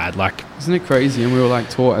him sad. Like, isn't it crazy? And we were like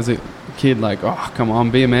taught as a kid, like, oh, come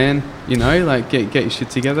on, be a man, you know, like get your shit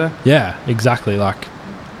together. Yeah, exactly. Like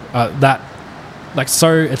that, like,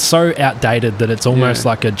 so it's so outdated that it's almost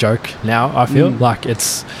like a joke now. I feel like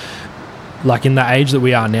it's like in the age that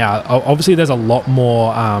we are now. Obviously, there's a lot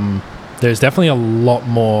more. There's definitely a lot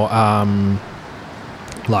more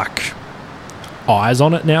like eyes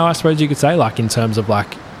on it now, I suppose you could say. Like in terms of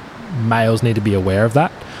like males need to be aware of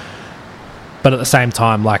that. But at the same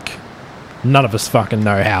time, like, none of us fucking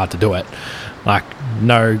know how to do it. Like,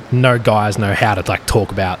 no guys know how to, like,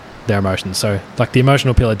 talk about their emotions. So, like, the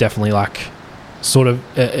emotional pillar definitely, like, sort of,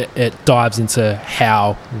 it dives into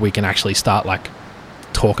how we can actually start, like,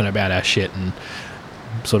 talking about our shit and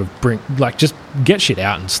sort of just get shit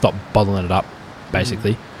out and stop bottling it up,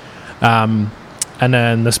 basically. And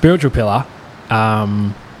then the spiritual pillar,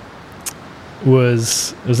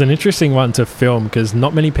 was an interesting one to film, because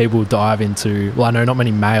not many people dive into, well, I know not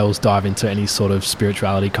many males dive into any sort of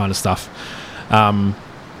spirituality kind of stuff.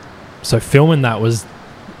 So filming that was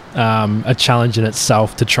a challenge in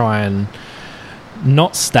itself, to try and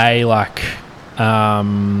not stay like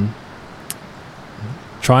trying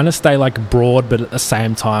to stay like broad, but at the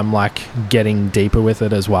same time like getting deeper with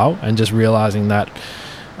it as well, and just realizing that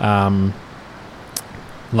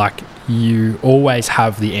like you always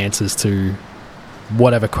have the answers to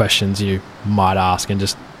whatever questions you might ask, and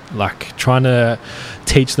just like trying to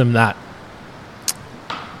teach them that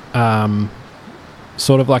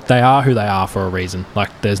sort of like they are who they are for a reason.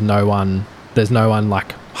 Like there's no one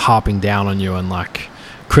like harping down on you and like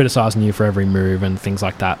criticizing you for every move and things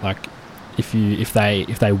like that. Like if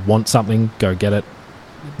they want something, go get it.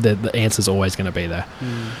 The answer's always going to be there.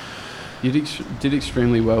 You did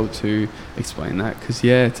extremely well to explain that, because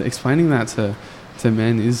explaining that to to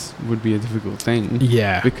men would be a difficult thing.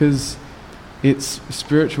 Yeah. Because it's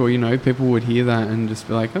spiritual, you know, people would hear that and just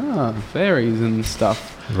be like, fairies and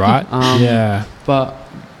stuff. Right? Yeah. But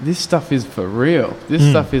this stuff is for real. This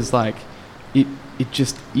stuff is like, it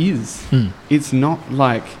just is. It's not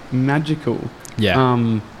like magical.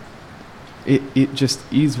 Yeah. It just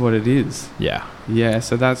is what it is. Yeah. Yeah,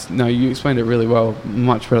 so you explained it really well,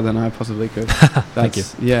 much better than I possibly could. Thank you.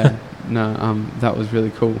 Yeah, no, that was really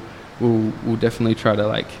cool. We'll definitely try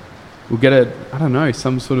to we'll get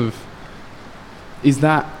some sort of, is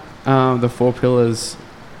that the 4 pillars,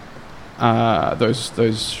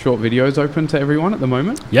 those short videos open to everyone at the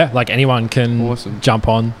moment? Yeah, like anyone can jump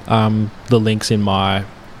on. The link's in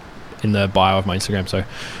the bio of my Instagram, so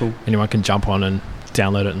cool. Anyone can jump on and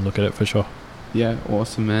download it and look at it for sure. Yeah,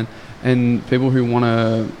 awesome, man. And people who want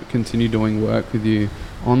to continue doing work with you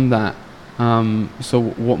on that, so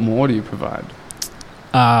what more do you provide?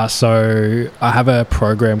 So I have a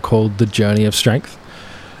program called The Journey of Strength,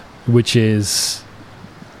 which is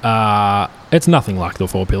it's nothing like the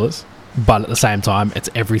 4 pillars, but at the same time it's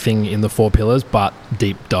everything in the 4 pillars but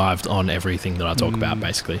deep dived on everything that I talk about,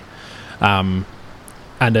 basically. And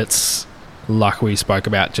it's like we spoke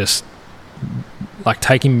about, just like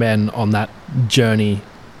taking men on that journey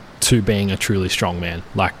to being a truly strong man,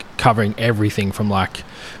 like covering everything from like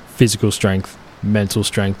physical strength, mental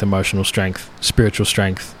strength, emotional strength, spiritual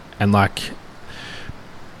strength, and like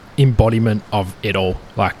embodiment of it all.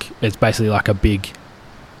 Like it's basically like a big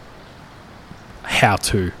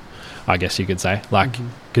how-to, I guess you could say, like,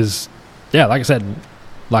 because like I said,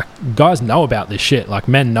 like guys know about this shit, like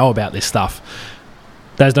men know about this stuff.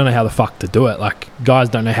 They just don't know how the fuck to do it. Like guys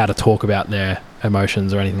don't know how to talk about their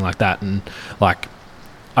emotions or anything like that. And like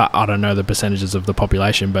I don't know the percentages of the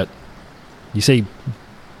population, but you see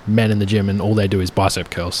men in the gym and all they do is bicep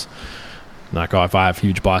curls. Like, if I have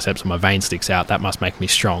huge biceps and my vein sticks out, that must make me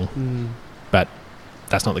strong. But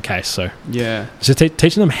that's not the case. So yeah, just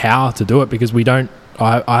teaching them how to do it, because I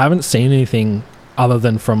haven't seen anything other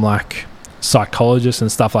than from like psychologists and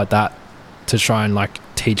stuff like that to try and like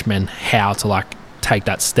teach men how to like take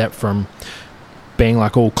that step from being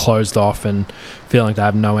like all closed off and feeling like they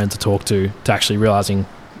have no one to talk to actually realizing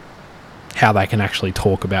how they can actually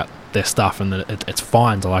talk about their stuff, and that it's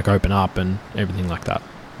fine to like open up and everything like that.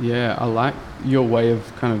 Yeah, I like your way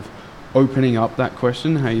of kind of opening up that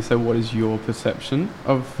question, how you say, what is your perception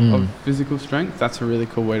of physical strength? That's a really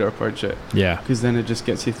cool way to approach it. Yeah. Because then it just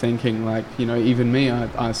gets you thinking, like, you know, even me,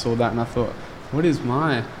 I saw that and I thought, what is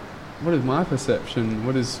my perception?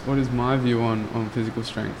 What is my view on physical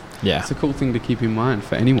strength? Yeah. It's a cool thing to keep in mind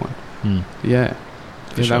for anyone. Yeah.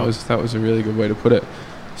 For sure. That was a really good way to put it.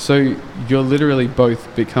 So you're literally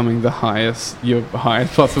both becoming your highest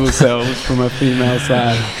possible selves from a female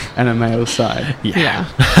side and a male side. Yeah.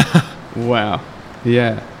 Wow.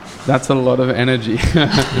 Yeah. That's a lot of energy.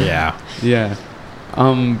 Yeah. Yeah.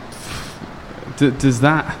 Does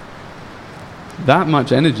that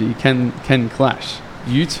much energy can clash?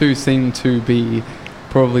 You two seem to be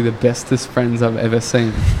probably the bestest friends I've ever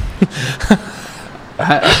seen.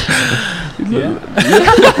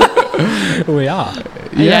 We are.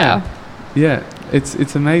 Yeah.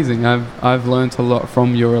 It's amazing. I've learned a lot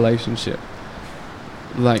from your relationship.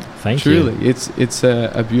 Like, thank truly, you. it's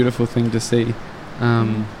a beautiful thing to see,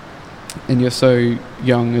 and you're so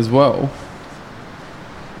young as well.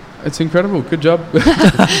 It's incredible. Good job.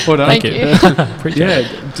 Well done. Thank you.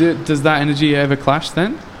 Appreciate it. Does that energy ever clash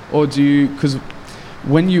then, or do you? Because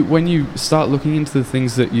when you start looking into the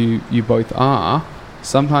things that you both are,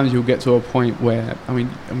 sometimes you'll get to a point where, I mean,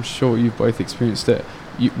 I'm sure you've both experienced it.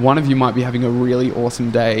 One of you might be having a really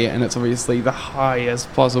awesome day, and it's obviously the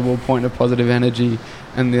highest possible point of positive energy,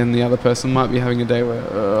 and then the other person might be having a day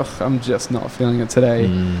where, I'm just not feeling it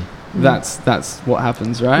today. That's what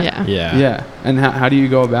happens, right? Yeah. And how do you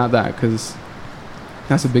go about that? Because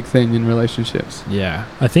that's a big thing in relationships. Yeah.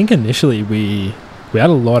 I think initially we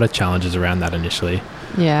had a lot of challenges around that initially.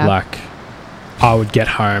 Yeah. Like, I would get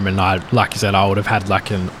home and like you said, I would have had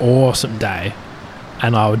like an awesome day,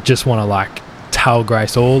 and I would just want to like tell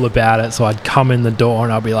Grace all about it. So I'd come in the door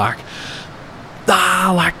and I'd be like,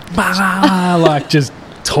 like just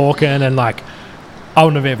talking, and like I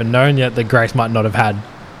wouldn't have even known yet that Grace might not have had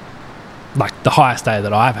like the highest day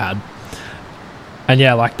that I've had. And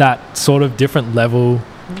yeah, like that sort of different level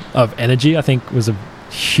of energy, I think, was a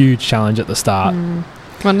huge challenge at the start.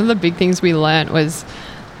 One of the big things we learnt was,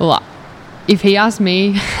 if he asked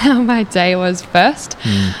me how my day was first,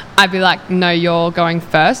 I'd be like, no, you're going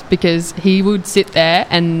first, because he would sit there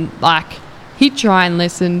and like he'd try and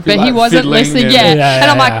listen, but like he wasn't fiddling listening. and- Yeah.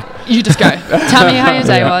 And I'm like, you just go. Tell me how your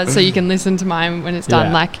day was so you can listen to mine when it's done.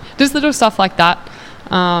 Yeah. Like, just little stuff like that.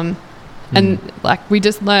 And like, we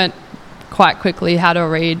just learnt quite quickly how to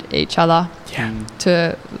read each other. Yeah.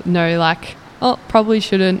 To know, like, oh, probably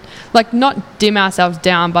shouldn't, like, not dim ourselves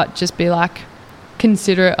down, but just be like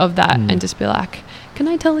considerate of that and just be like, can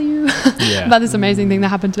I tell you about this amazing thing that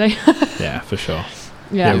happened today? Yeah, for sure.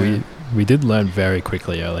 Yeah. We did learn very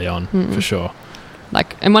quickly early on, for sure.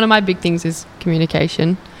 Like, and one of my big things is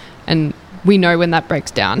communication, and we know when that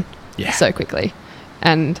breaks down so quickly.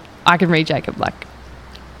 And I can read Jacob like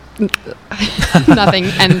nothing,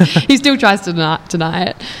 and he still tries to deny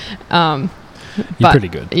it. You're pretty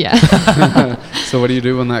good. Yeah. So what do you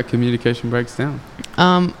do when that communication breaks down?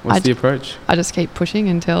 What's the approach? I just keep pushing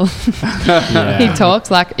until he talks.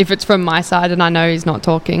 Like, if it's from my side and I know he's not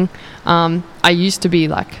talking, I used to be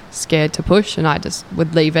like scared to push, and I just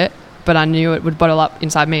would leave it, but I knew it would bottle up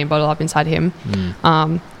inside me and bottle up inside him.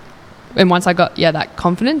 And once I got that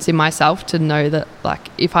confidence in myself to know that, like,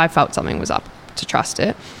 if I felt something was up, to trust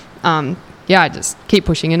it, I just keep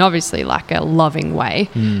pushing, and obviously like a loving way,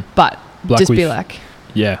 but Like just be like,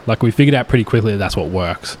 like we figured out pretty quickly that that's what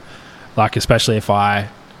works. Like, especially if I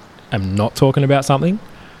am not talking about something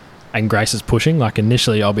and Grace is pushing, like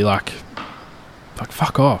initially I'll be like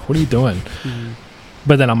fuck off, what are you doing?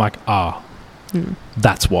 But then I'm like,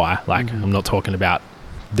 that's why, like, I'm not talking about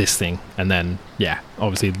this thing. And then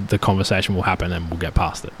obviously the conversation will happen and we'll get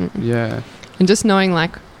past it. And just knowing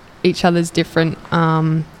like each other's different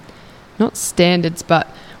not standards, but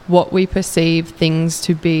what we perceive things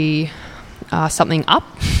to be something up.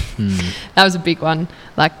 That was a big one.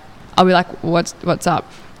 Like, I'll be like, what's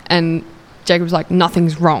up? And Jacob's like,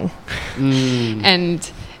 nothing's wrong.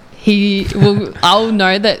 And I'll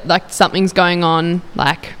know that like something's going on,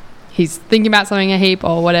 like he's thinking about something a heap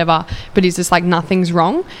or whatever, but he's just like, nothing's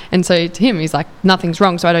wrong. And so to him, he's like, nothing's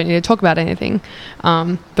wrong, so I don't need to talk about anything.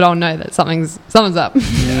 But I'll know that something's up.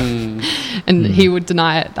 And he would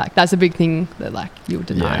deny it. Like, that's a big thing that like you would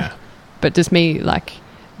deny. But just me like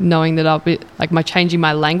knowing that I'll be like changing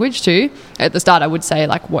my language too. At the start I would say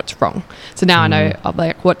like, what's wrong? So now I know, I'll be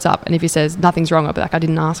like, what's up? And if he says nothing's wrong, I'll be like, I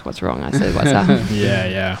didn't ask what's wrong, I said what's up.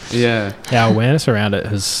 Our awareness around it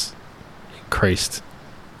has increased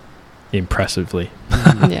impressively.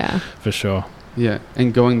 For sure.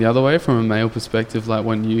 And going the other way from a male perspective, like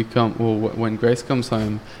when you come, or when Grace comes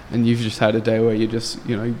home and you've just had a day where you just,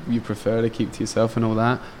 you prefer to keep to yourself and all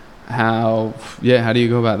that, how do you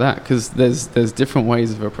go about that? Because there's different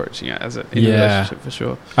ways of approaching it in a relationship, for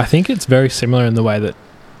sure. I think it's very similar in the way that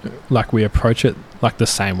like we approach it like the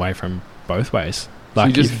same way from both ways.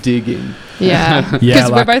 Like, so you just dig in.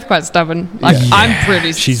 Because we're both quite stubborn. Like, I'm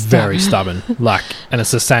pretty She's very stubborn. Like, and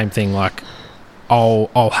it's the same thing. Like,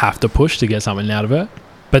 I'll have to push to get something out of her,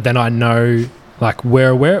 but then I know like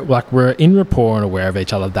we're aware, like we're in rapport and aware of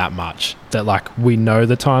each other that much that like we know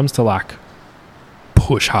the times to like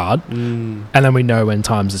push hard, and then we know when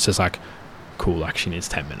times it's just like, cool, like she needs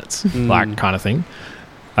 10 minutes, like kind of thing.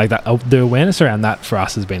 Like that, the awareness around that for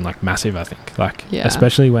us has been like massive, I think. Like,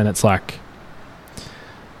 especially when it's like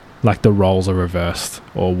the roles are reversed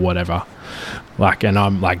or whatever. Like, and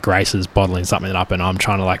I'm like, Grace is bottling something up and I'm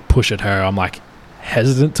trying to like push at her. I'm like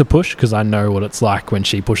hesitant to push because I know what it's like when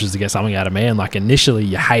she pushes to get something out of me. And like initially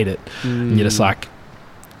you hate it and you're just like,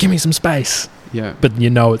 give me some space. But you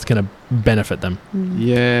know it's going to benefit them.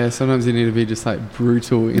 Sometimes you need to be just like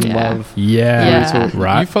brutal in love. Brutal.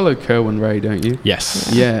 Right. You follow Kerwin Ray, don't you?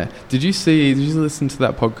 Yes. Did you listen to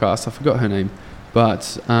that podcast? I forgot her name,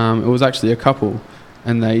 but it was actually a couple,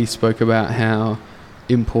 and they spoke about how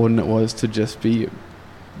important it was to just be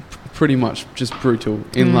pretty much just brutal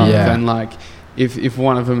in love. And like if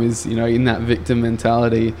one of them is in that victim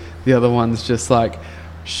mentality, the other one's just like,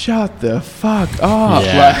 shut the fuck up.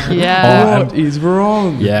 What is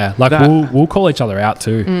wrong? Like we'll call each other out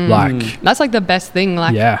too. Like, that's like the best thing.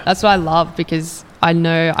 Like, that's what I love, because I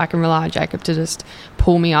know I can rely on Jacob to just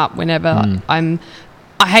pull me up whenever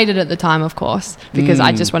I hate it at the time, of course, because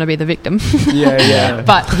I just want to be the victim.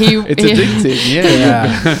 But it's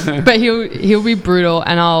addicting. But he'll be brutal,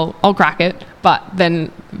 and I'll crack it. But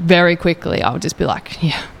then very quickly I'll just be like,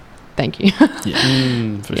 thank you.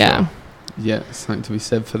 For sure. Something to be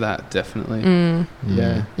said for that, definitely.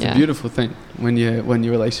 It's a beautiful thing when your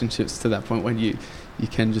relationship's to that point when you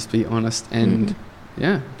can just be honest and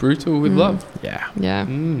brutal with love.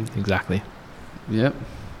 Exactly. Yep.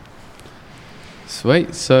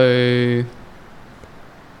 Sweet. So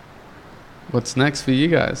what's next for you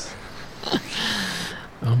guys?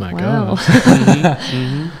 Oh my god.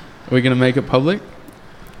 Are we gonna make it public?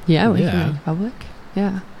 We can make it public.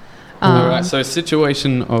 All right. So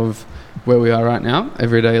situation of where we are right now,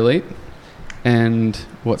 Everyday Elite, and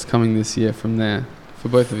what's coming this year from there for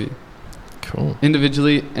both of you, Cool.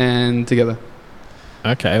 individually and together.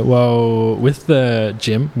 Okay, well, with the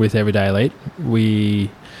gym, with Everyday Elite,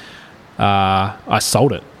 I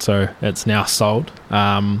sold it. So it's now sold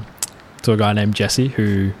to a guy named Jesse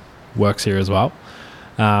who works here as well.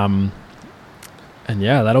 And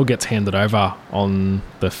yeah, that all gets handed over on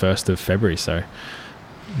the 1st of February. So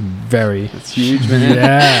It's huge,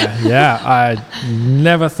 man. yeah. I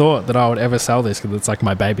never thought that I would ever sell this because it's like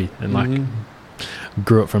my baby. And like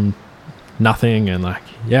grew it from nothing, and like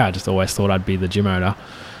I just always thought I'd be the gym owner.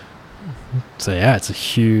 So yeah, it's a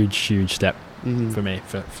huge step for me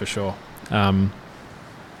for sure. And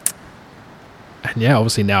yeah,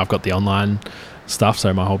 obviously now I've got the online stuff,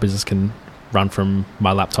 so my whole business can run from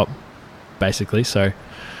my laptop basically. So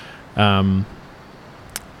And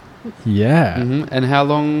how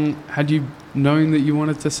long had you known that you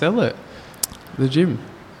wanted to sell it, the gym?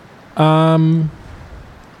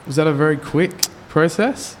 Was that a very quick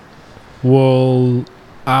process? Well,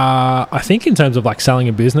 I think in terms of like selling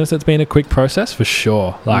a business, it's been a quick process for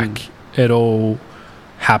sure. Like it all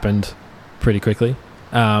happened pretty quickly.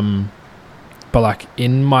 But like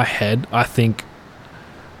in my head, I think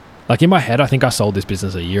I sold this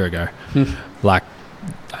business a year ago. Like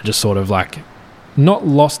I just sort of like not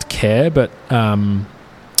lost care, but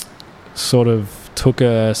sort of took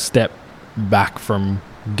a step back from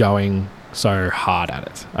going so hard at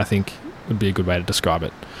it, I think would be a good way to describe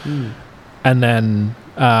it. And then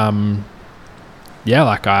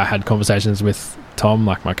like I had conversations with Tom,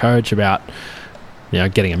 like my coach, about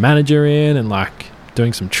getting a manager in and like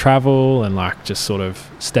doing some travel and like just sort of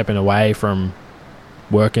stepping away from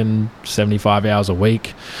working 75 hours a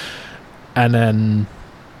week. And then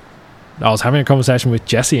I was having a conversation with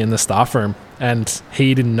Jesse in the staff room, and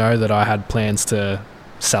he didn't know that I had plans to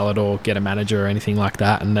sell it or get a manager or anything like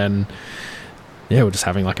that. And then we're just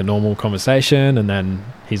having like a normal conversation, and then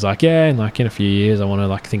he's like, and like in a few years I want to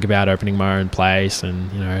like think about opening my own place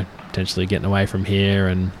and potentially getting away from here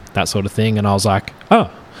and that sort of thing. And I was like,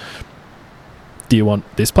 oh, do you want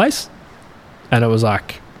this place? And it was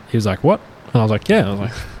like, he was like, what? And I was like, yeah. I was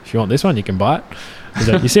like, if you want this one, you can buy it. He's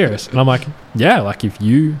like, you serious? And I'm like, yeah, like if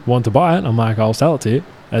you want to buy it, I'm like, I'll sell it to you.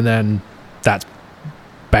 And then that's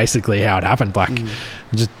basically how it happened. Like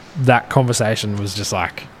just that conversation was just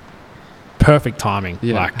like perfect timing.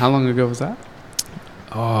 Yeah. Like, how long ago was that?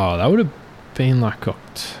 Oh, that would have been like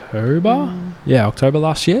October. Yeah, October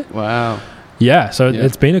last year. Wow. Yeah, so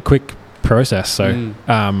it's been a quick process. So,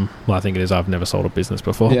 well, I think it is. I've never sold a business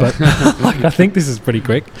before, but like I think this is pretty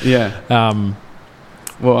quick. Yeah.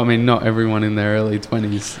 Well, I mean, not everyone in their early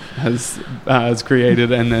 20s has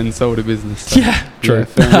created and then sold a business. So. Yeah, true.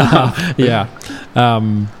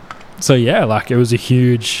 So yeah, like it was a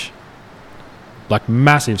huge, like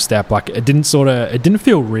massive step. Like it didn't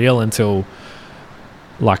feel real until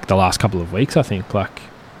like the last couple of weeks, I think, like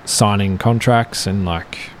signing contracts and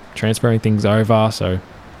like transferring things over. So,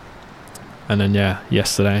 and then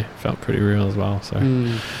yesterday felt pretty real as well. So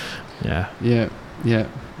yeah.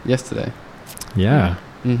 Yesterday. Yeah.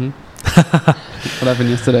 What happened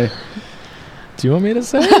yesterday? Do you want me to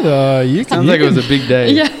say it? You can. Sounds like it was a big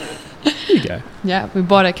day. Yeah. Here you go. Yeah, we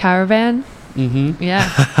bought a caravan. Yeah.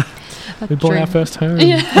 We bought our first home.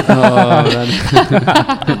 Yeah.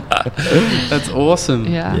 That's awesome.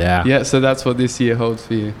 Yeah. So that's what this year holds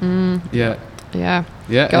for you. Yeah.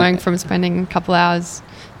 Going from spending a couple hours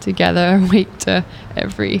together a week to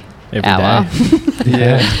every day. hour.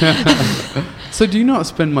 Yeah. So do you not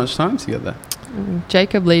spend much time together?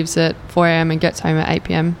 Jacob leaves at 4 a.m. and gets home at 8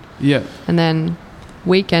 p.m. Yeah. And then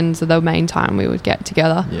weekends are the main time we would get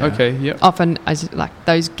together. Yeah. Okay. Yeah. Often,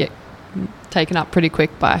 those get taken up pretty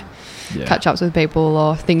quick by catch-ups with people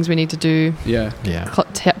or things we need to do. Yeah.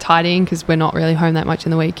 Tidying, because we're not really home that much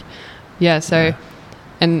in the week. Yeah. So,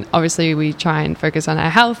 and obviously we try and focus on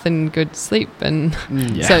our health and good sleep. And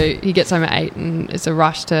so he gets home at 8 and it's a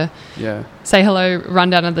rush to say hello,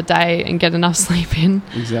 run down of the day and get enough sleep in.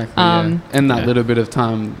 Exactly. And that little bit of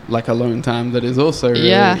time, like alone time, that is also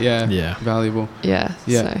really valuable. Yeah.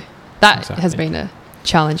 So that has been a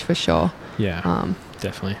challenge for sure. Yeah.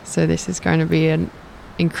 Definitely. So this is going to be an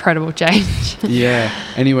incredible change. Yeah.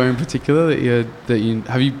 Anywhere in particular do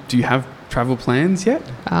you have travel plans yet?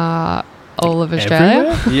 All of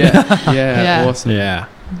Australia. Yeah. Awesome. Yeah.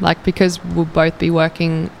 Like, because we'll both be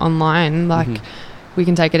working online, like we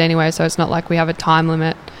can take it anyway. So it's not like we have a time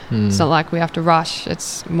limit. It's not like we have to rush.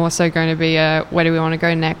 It's more so going to be where do we want to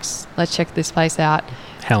go next? Let's check this place out.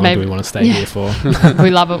 How long do we want to stay here for? We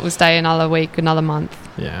love it. We'll stay another week, another month.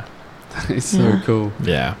 Yeah. That is so cool.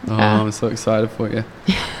 Yeah. Oh, I'm so excited for you.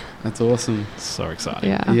 That's awesome. So exciting.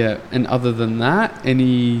 Yeah. And other than that,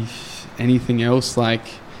 anything else like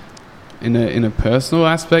in a personal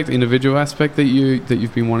aspect, individual aspect that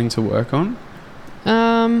you've been wanting to work on?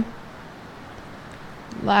 Or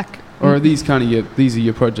are these these are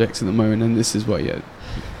your projects at the moment, and this is what you're...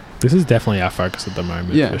 This is definitely our focus at the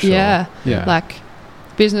moment. Yeah. For sure. Yeah. Yeah.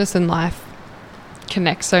 Business and life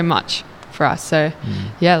connect so much for us. So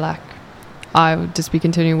I would just be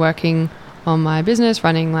continuing working on my business,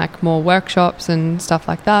 running more workshops and stuff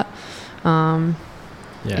like that.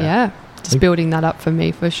 Just building that up for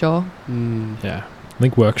me for sure. Yeah, I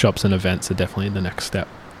think workshops and events are definitely the next step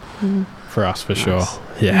for us for sure.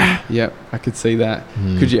 Yeah. Yep, I could see that.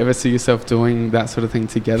 Could you ever see yourself doing that sort of thing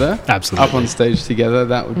together? Absolutely. Up on stage together,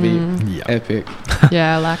 that would be epic.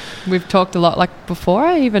 Yeah, we've talked a lot.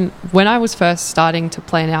 When I was first starting to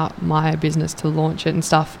plan out my business to launch it and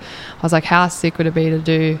stuff, I was like, how sick would it be to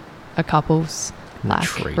do a couples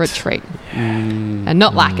retreat? And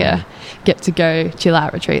not a get to go chill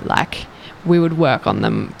out retreat. We would work on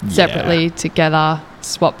them separately together,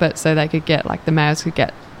 swap it so they could get the males could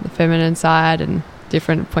get the feminine side and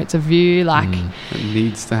different points of view. It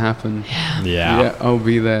needs to happen. Yeah, I'll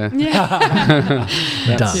be there.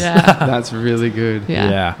 That's really good.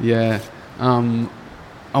 Yeah.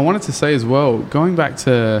 I wanted to say as well, going back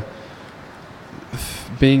to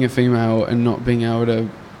being a female and not being able to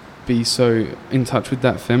be so in touch with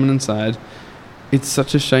that feminine side, it's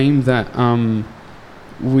such a shame that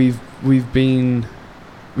we've been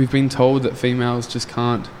told that females just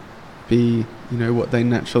can't be what they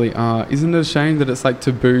naturally are. Isn't it a shame that it's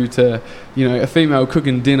taboo to a female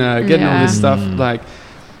cooking dinner, getting all this stuff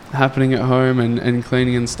happening at home and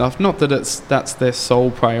cleaning and stuff? Not that that's their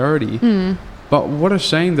sole priority, but what a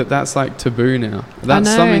shame that that's taboo now. That's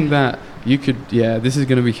something that you could this is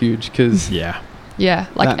going to be huge because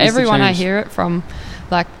everyone I hear it from,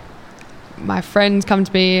 my friends come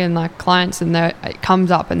to me and clients, and it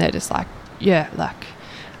comes up and they're just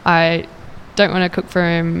I don't want to cook for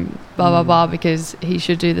him, blah blah blah, because he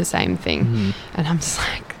should do the same thing. And I'm just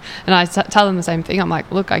and I tell them the same thing. I'm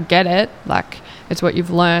look, I get it, it's what you've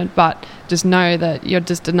learned, but just know that you're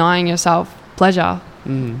just denying yourself pleasure.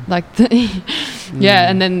 And then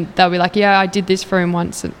they'll be I did this for him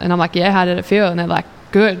once, and I'm how did it feel? And they're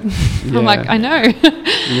good. I'm I know.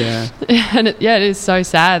 And it is so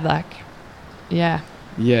sad.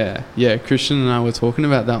 Christian and I were talking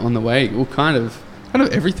about that on the way. Well, kind of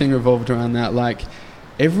everything revolved around that.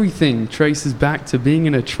 Everything traces back to being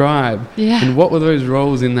in a tribe. And what were those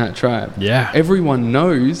roles in that tribe? Everyone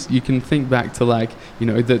knows. You can think back to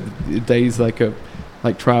the days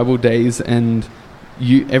tribal days, and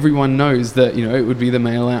everyone knows that it would be the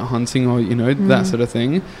male out hunting or that sort of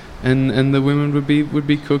thing, and the women would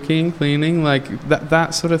be cooking, cleaning,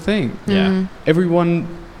 that sort of thing. Everyone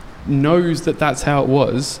knows that that's how it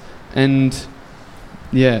was, and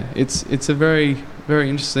it's a very, very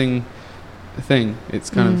interesting thing.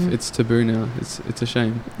 It's it's taboo now. It's a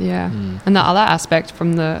shame. And the other aspect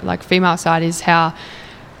from the female side is how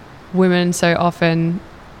women so often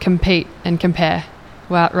compete and compare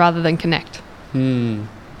rather than connect. And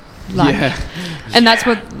that's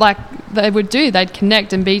what they would do. They'd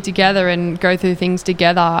connect and be together and go through things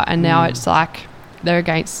together, and now it's they're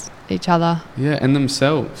against each other. And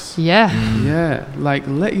themselves. Let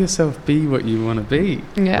yourself be what you want to be.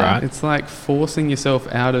 Right. It's forcing yourself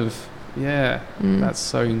out of that's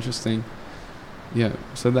so interesting.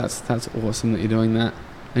 So that's awesome that you're doing that,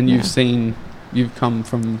 and you've come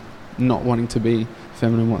from not wanting to be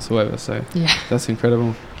feminine whatsoever, so that's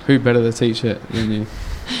incredible. Who better to teach it than you?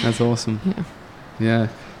 That's awesome.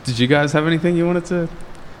 Did you guys have anything you wanted to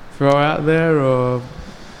throw out there, or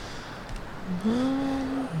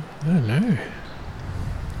I don't know.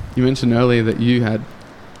 You mentioned earlier that you had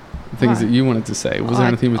things that you wanted to say. Was there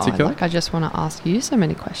anything in particular? I just want to ask you so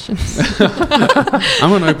many questions.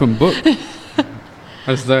 I'm an open book.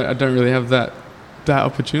 I don't really have that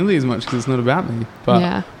opportunity as much because it's not about me.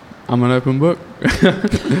 But I'm an open book.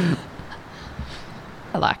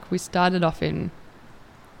 We started off in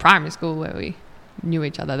primary school where we knew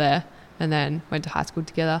each other there, and then went to high school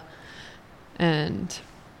together, and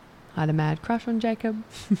I had a mad crush on Jacob.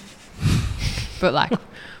 But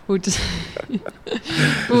we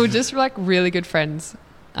were just really good friends.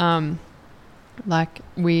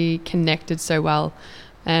 We connected so well,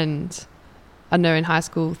 and I know in high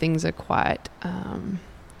school things are quite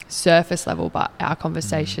surface level, but our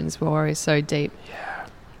conversations were always so deep.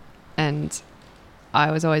 And I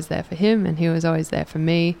was always there for him, and he was always there for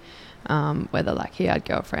me, whether he had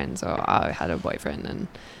girlfriends or I had a boyfriend, and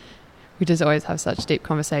we just always have such deep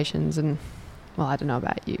conversations. And well, I don't know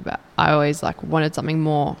about you, but I always like wanted something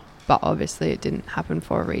more, but obviously it didn't happen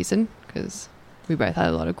for a reason, because we both had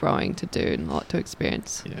a lot of growing to do and a lot to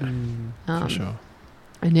experience. For sure.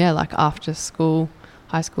 And yeah, like after school,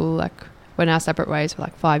 high school, like went our separate ways for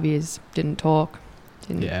like 5 years, didn't talk,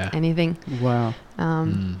 didn't anything. Wow.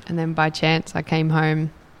 And then by chance I came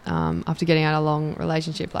home after getting out of a long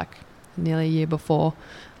relationship, like nearly a year before.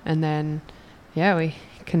 And then, we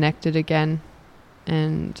connected again,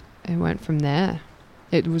 and it went from there.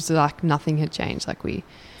 It was like nothing had changed. Like we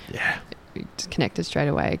just connected straight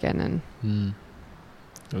away again, and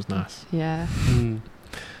it was nice. Yeah.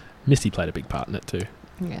 Misty played a big part in it too.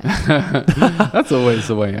 Yeah. That's always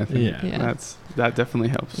the way, I think. Yeah. That definitely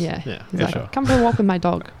helps. Yeah. He's for like, sure. come for a walk with my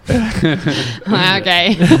dog.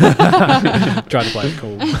 Okay. Try to play it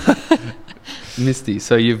cool. Misty.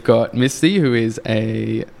 So you've got Misty, who is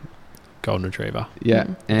a golden retriever. Yeah.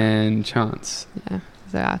 And Chance. Yeah.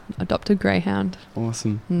 So I adopted greyhound.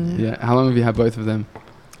 Awesome. Yeah. How long have you had both of them?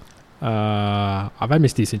 I've had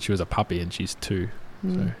Misty since she was a puppy, and she's 2.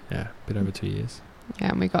 So a bit over 2 years.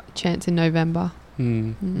 Yeah, and we got Chance in November.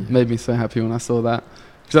 Made me so happy when I saw that,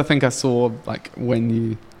 because I think I saw like when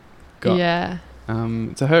you got to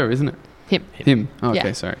her, isn't it? Him. Oh,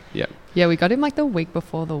 okay, sorry. Yeah. Yeah, we got him like the week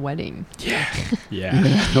before the wedding. Yeah.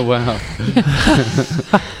 Wow.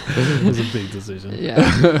 It was a big decision. Yeah.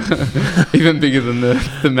 Even bigger than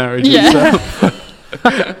the marriage itself.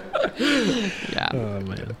 Yeah. Oh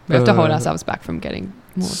man. We have to hold ourselves back from getting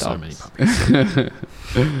more dogs. So many puppies.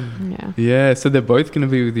 Yeah. So they're both going to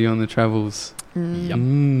be with you on the travels. Yep.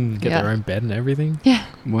 Get their own bed and everything. Yeah.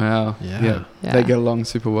 Wow. Yeah. They get along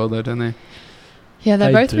super well though, don't they? Yeah,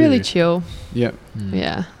 they're both really chill. Yep.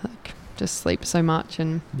 Yeah. Like just sleep so much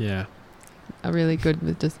and are really good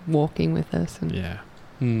with just walking with us and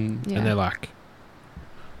and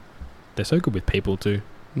they're so good with people too.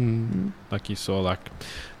 Like you saw, like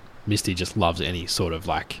Misty just loves any sort of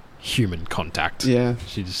like human contact. Yeah.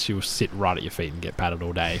 She will sit right at your feet and get patted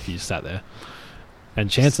all day if you just sat there. And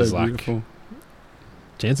Chance is like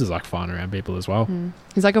flying around people as well.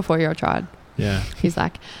 He's like a 4-year-old child. Yeah. He's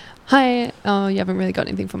like, hi, oh, you haven't really got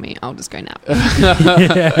anything for me. I'll just go nap.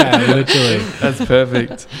 Yeah, literally. That's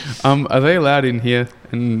perfect. Are they allowed in here?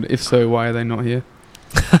 And if so, why are they not here?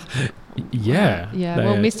 Yeah.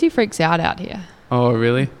 Well, Misty freaks out here. Oh,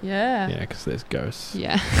 really? Yeah. Yeah, because there's ghosts.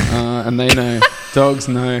 Yeah. And they know. Dogs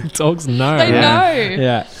know. Dogs know. They know.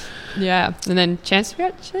 Yeah. Yeah. And then Chance, we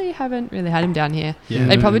actually haven't really had him down here. Yeah.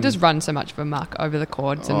 They'd probably just run so much of a muck over the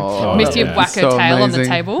cords and Misty would whack her so tail amazing. on the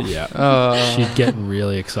table. Yeah. She'd get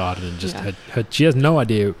really excited and just she has no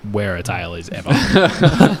idea where her tail is ever.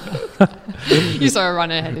 You saw her run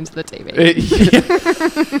her head into the TV.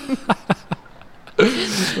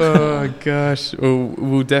 Oh gosh,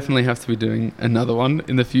 we'll definitely have to be doing another one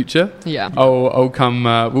in the future. Yeah. I'll come.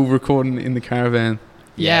 We'll record in the caravan.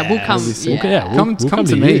 Yeah, we'll come. We'll come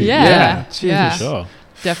to me. Yeah. For sure.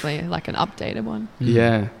 Definitely like an updated one.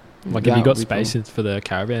 Yeah. Like if you got space for the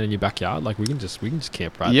caravan in your backyard, like we can just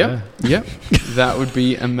camp right there. Yep. That would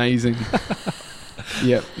be amazing.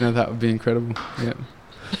 Yep. No, that would be incredible. Yep.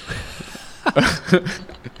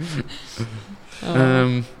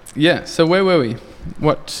 Yeah. So where were we?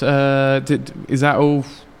 What is that all?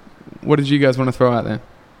 What did you guys want to throw out there?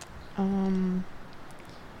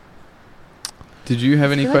 Did you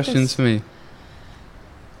have any questions for me?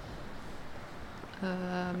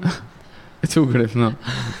 It's all good if not.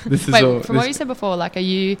 This is all. From what you said before, like, do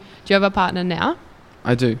you have a partner now?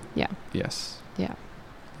 I do. Yeah. Yes. Yeah.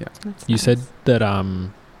 Yeah. That's you nice. said that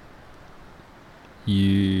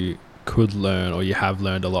you could learn, or you have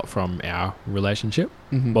learned a lot from our relationship.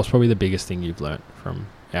 Mm-hmm. What's probably the biggest thing you've learned from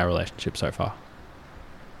our relationship so far?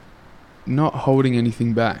 Not holding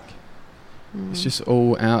anything back. It's just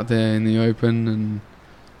all out there in the open,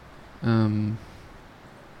 and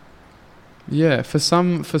for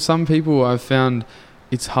some people I've found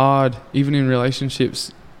it's hard, even in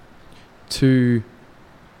relationships, to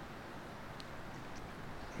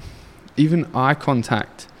even eye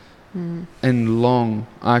contact and long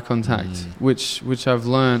eye contact, which I've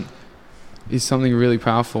learned is something really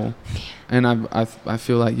powerful, and I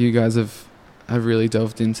feel like you guys have really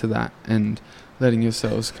delved into that and letting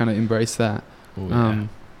yourselves kind of embrace that. Ooh,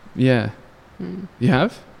 yeah. You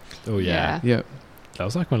have? Oh yeah. Yep. That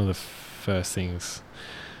was like one of the first things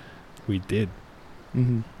we did.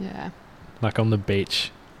 Mm-hmm. Yeah. Like on the beach.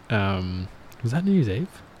 Was that New Year's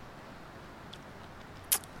Eve?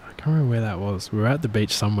 I can't remember where that was. We were at the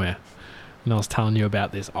beach somewhere, and I was telling you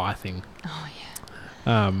about this eye thing. Oh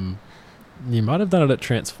yeah. You might have done it at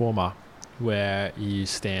Transformer, where you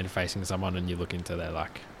stand facing someone and you look into their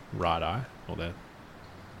like right eye, or their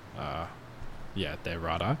their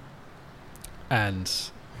right eye, and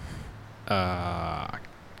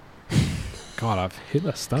God, I've hit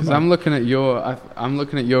a stomach. Because I'm looking at your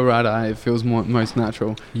right eye. It feels most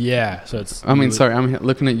natural. Yeah, so it's. I'm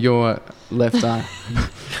looking at your left eye.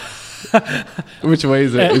 Which way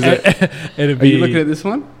is it? Are you looking at this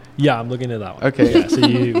one? Yeah, I'm looking at that one. Okay. Yeah, so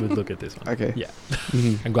you would look at this one. Okay. Yeah.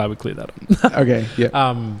 Mm-hmm. I'm glad we cleared that up. Okay.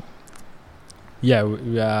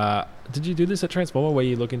 Yeah. Did you do this at Transformer where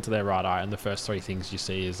you look into their right eye and the first three things you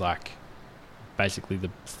see is like basically the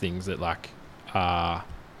things that like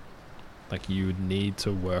you would need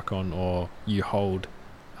to work on or you hold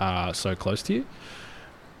so close to you?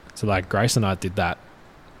 So like Grace and I did that.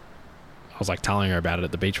 I was like telling her about it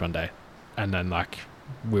at the beach one day, and then like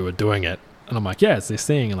we were doing it, and I'm like, yeah, it's this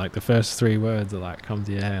thing, and like the first three words are like come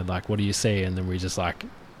to your head, like what do you see? And then we just like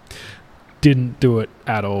didn't do it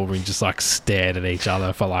at all. We just like stared at each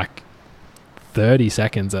other for like 30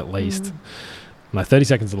 seconds at least. And like 30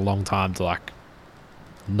 seconds is a long time to like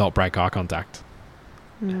not break eye contact.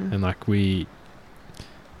 And like we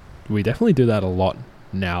definitely do that a lot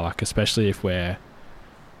now, like especially if we're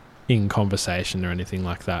in conversation or anything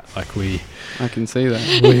like that. Like I can see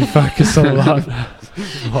that. We focus a lot.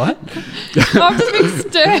 What? I've just been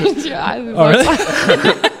staring at your eyes.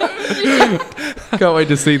 Can't wait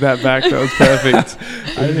to see that back. That was perfect.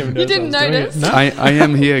 I didn't even know. You didn't notice? No. I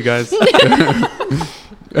am here, guys.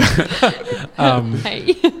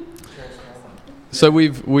 Hey. So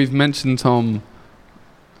we've mentioned Tom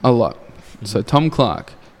a lot. So Tom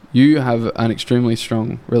Clark, you have an extremely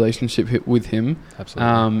strong relationship with him.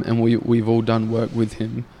 Absolutely. And we've all done work with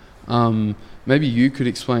him. Maybe you could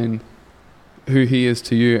explain who he is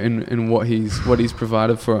to you and what he's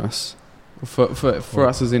provided for us, for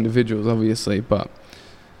us as individuals, obviously. But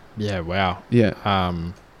yeah, wow. Yeah.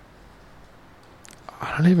 I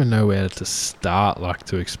don't even know where to start, like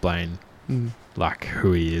to explain like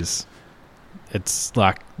who he is. It's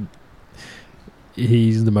like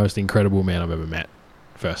he's the most incredible man I've ever met.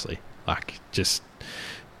 Firstly, like just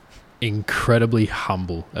incredibly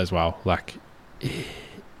humble as well. Like,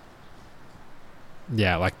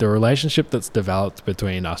 yeah, like the relationship that's developed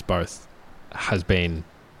between us both has been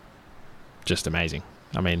just amazing.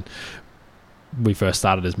 I mean, we first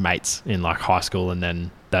started as mates in like high school, and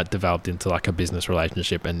then that developed into like a business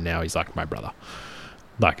relationship, and now he's like my brother.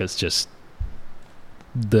 Like, it's just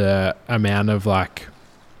the amount of like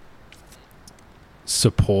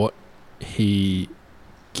support he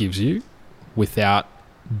gives you without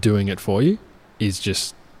doing it for you is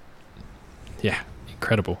just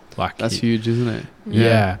incredible. Like, that's huge, isn't it?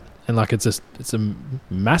 Yeah. And like it's a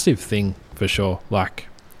massive thing for sure. Like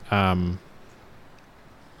he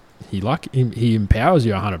empowers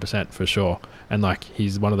you 100% for sure, and like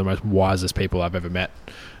he's one of the most wisest people I've ever met,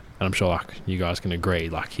 and I'm sure like you guys can agree,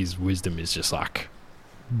 like his wisdom is just like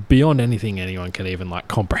beyond anything anyone can even like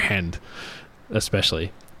comprehend,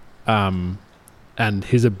 especially and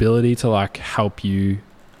his ability to like help you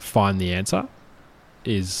find the answer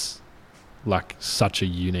is like such a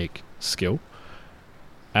unique skill.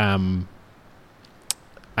 And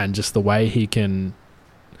just the way he can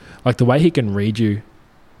read you,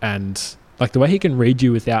 and like the way he can read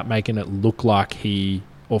you without making it look like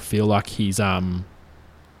or feel like he's how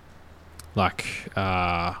do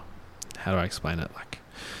I explain it? Like,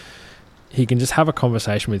 he can just have a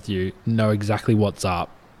conversation with you, know exactly what's up,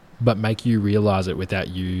 but make you realize it without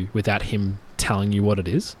him telling you what it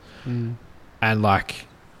is. And like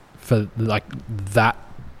for like that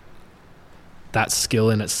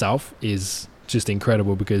skill in itself is just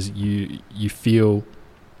incredible, because you'll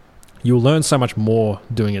learn so much more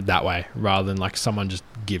doing it that way rather than like someone just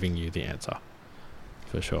giving you the answer,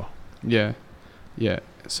 for sure. Yeah.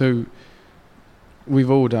 So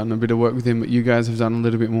we've all done a bit of work with him, but you guys have done a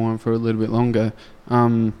little bit more and for a little bit longer.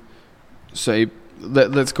 So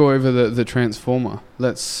let's go over the Transformer.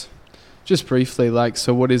 Let's just briefly, like,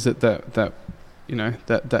 so what is it that you know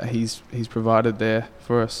that he's provided there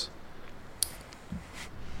for us?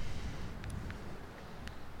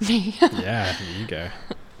 Yeah, here you go.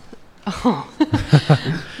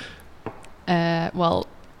 Well,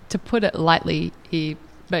 to put it lightly, he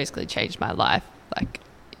basically changed my life, like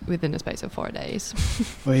within a space of 4 days.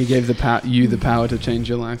 Well, he gave the power to change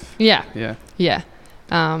your life. Yeah.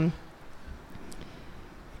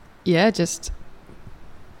 Just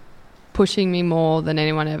pushing me more than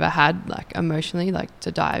anyone ever had, like emotionally, like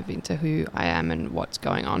to dive into who I am and what's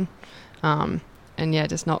going on. And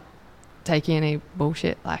just not taking any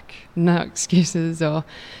bullshit, like no excuses, or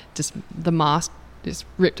just the mask just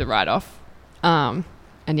ripped it right off.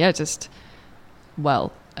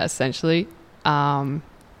 Essentially,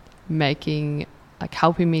 helping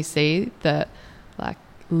me see that like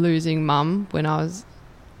losing mum when I was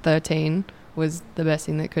 13 was the best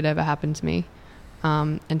thing that could ever happen to me,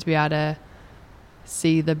 and to be able to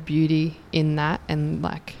see the beauty in that and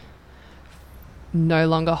like no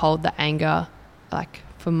longer hold the anger like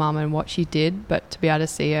for mum and what she did, but to be able to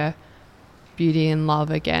see her beauty and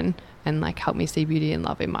love again and like help me see beauty and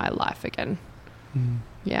love in my life again.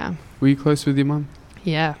 Yeah. Were you close with your mum?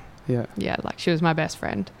 Yeah, like she was my best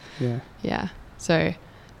friend. Yeah, so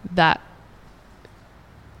that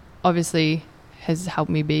obviously has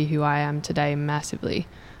helped me be who I am today massively,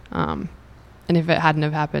 and if it hadn't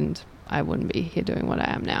have happened, I wouldn't be here doing what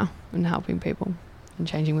I am now and helping people and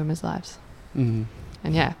changing women's lives. And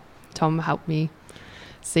yeah, Tom helped me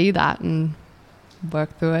see that and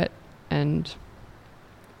work through it, and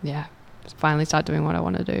yeah, finally start doing what I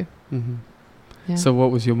want to do. Yeah. So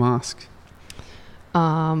what was your mask?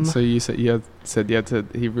 So you said you had to.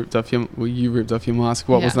 You ripped off your mask.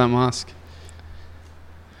 What was that mask?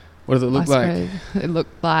 What did it look like? It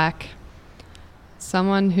looked like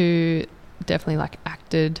someone who definitely like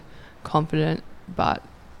acted confident, but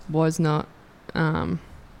was not.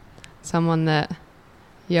 Someone that,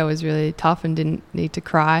 was really tough and didn't need to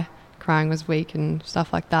cry. Crying was weak and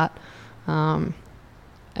stuff like that. And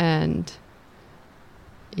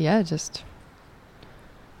yeah, just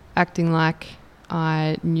acting like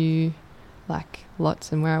I knew like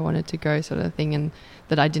lots and where I wanted to go sort of thing, and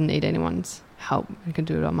that I didn't need anyone's help. I could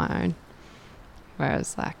do it on my own.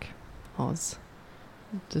 Whereas like I was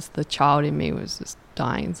just, the child in me was just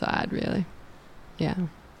dying inside really. Yeah.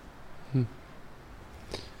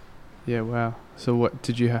 Yeah, wow. So what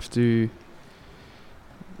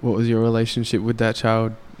was your relationship with that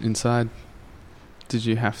child inside? Did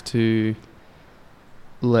you have to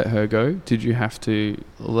let her go? Did you have to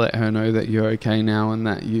let her know that you're okay now and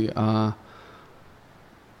that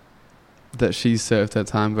that she's served her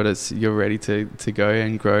time, but you're ready to go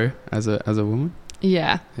and grow as a woman?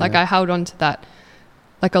 Yeah. Like I held on to that.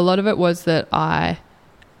 Like a lot of it was that I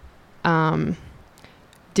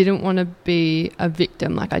didn't want to be a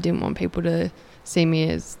victim. Like I didn't want people to see me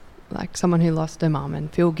as like someone who lost their mum and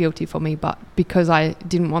feel guilty for me, but because I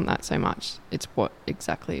didn't want that so much, it's what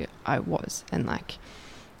exactly I was. And like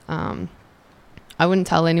I wouldn't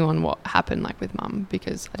tell anyone what happened like with mum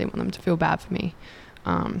because I didn't want them to feel bad for me,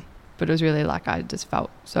 but it was really like I just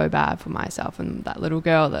felt so bad for myself and that little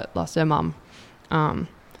girl that lost her mum.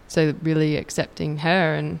 So really accepting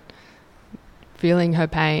her and feeling her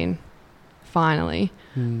pain finally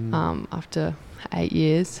after 8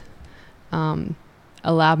 years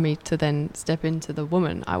allowed me to then step into the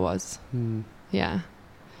woman I was. Yeah,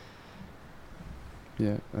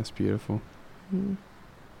 that's beautiful.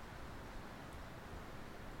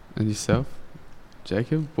 And yourself,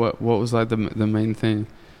 Jacob, what was like the main thing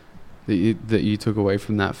that you took away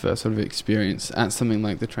from that first sort of experience at something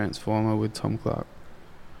like the Transformer with Tom Clark?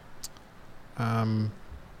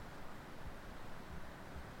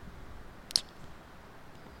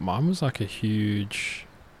 Mine was like a huge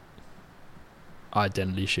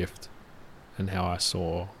identity shift in how I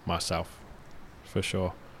saw myself, for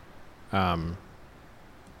sure. Like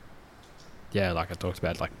I talked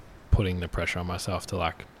about, like putting the pressure on myself to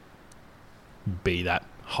like be that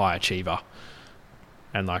high achiever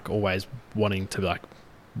and like always wanting to like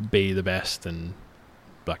be the best and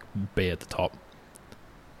like be at the top.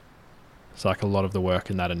 So like a lot of the work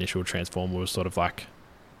in that initial Transformer was sort of like,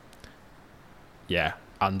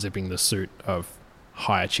 unzipping the suit of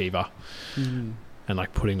high achiever and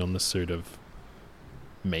like putting on the suit of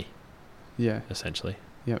me. Yeah. Essentially.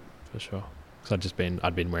 Yep. For sure. Because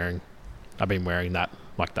I'd been wearing that,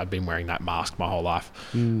 like I'd been wearing that mask my whole life.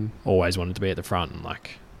 Always wanted to be at the front and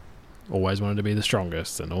like always wanted to be the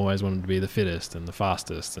strongest and always wanted to be the fittest and the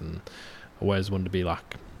fastest and always wanted to be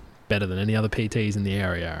like better than any other PTs in the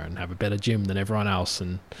area and have a better gym than everyone else.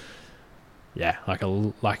 And it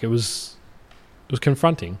was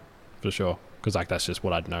confronting for sure, because like that's just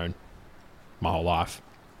what I'd known my whole life,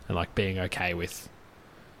 and like being okay with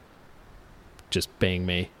just being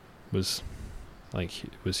me was like,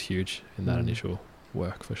 it was huge in that initial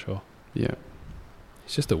work for sure. Yeah.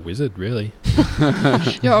 He's just a wizard, really.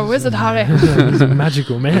 You're a wizard, Harry. He's a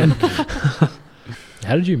magical man.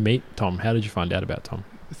 How did you meet Tom? How did you find out about Tom?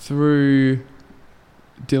 Through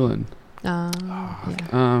Dylan.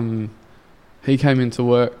 He came into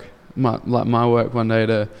work, my work one day,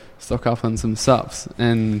 to stock up on some sups,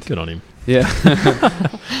 and good on him. Yeah.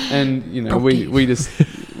 And you know, we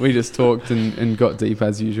just talked and got deep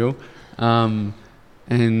as usual. And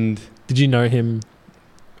did you know him?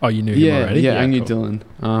 Oh, you knew him already? Yeah, I knew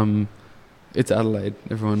Dylan. It's Adelaide.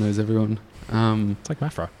 Everyone knows everyone. It's like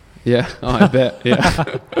Mafra. Yeah, I bet.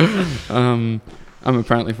 Yeah. I'm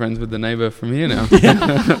apparently friends with the neighbour from here now.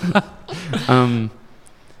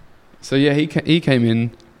 So yeah, he came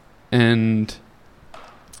in, and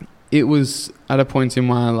it was at a point in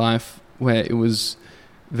my life where it was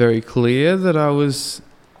very clear that I was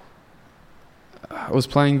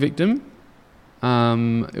playing victim.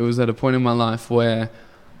 It was at a point in my life where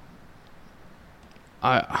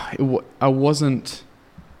I wasn't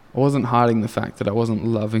hiding the fact that I wasn't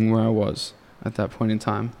loving where I was at that point in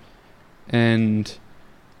time, and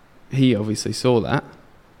he obviously saw that,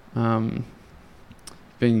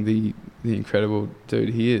 being the incredible dude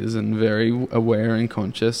he is, and very aware and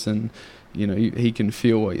conscious, and he can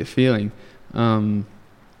feel what you're feeling. So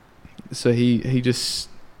he just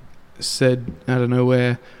said out of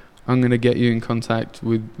nowhere, "I'm going to get you in contact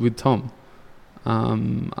with Tom.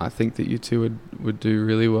 I think that you two would do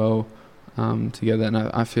really well together, and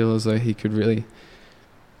I feel as though he could really,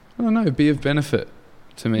 I don't know, be of benefit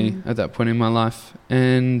to me at that point in my life."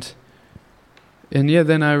 And yeah,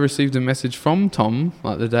 then I received a message from Tom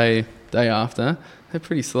like the day after. They're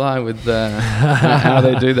pretty sly with how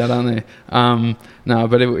they do that, aren't they? No,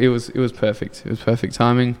 but it was perfect. It was perfect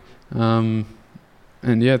timing. And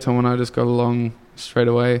yeah, Tom and I just got along straight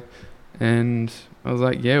away, and I was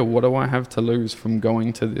like, yeah, what do I have to lose from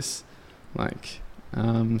going to this?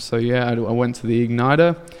 So yeah, I went to the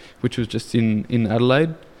Igniter, which was just in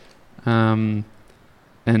Adelaide, and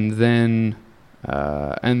then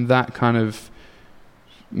and that kind of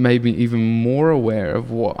made me even more aware of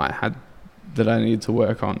what that I needed to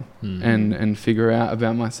work on and figure out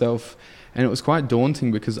about myself. And it was quite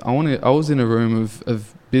daunting because I was in a room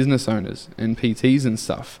of business owners and PTs and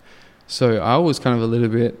stuff, so I was kind of a little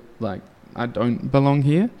bit like, I don't belong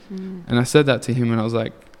here. And I said that to him, and I was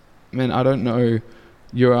like, man, I don't know,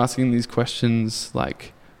 you're asking these questions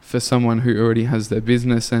like for someone who already has their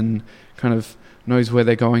business and kind of knows where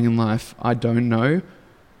they're going in life. I don't know,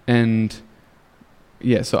 and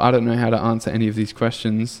yeah, so I don't know how to answer any of these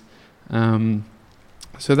questions.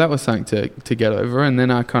 So that was something to get over. And then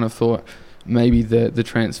I kind of thought maybe the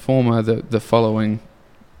transformer, the following,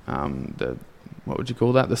 what would you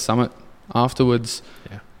call that? The summit afterwards,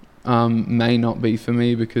 may not be for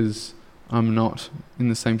me because I'm not in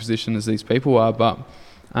the same position as these people are. But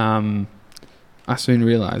I soon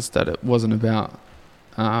realized that it wasn't about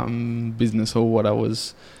business or what I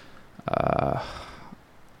was.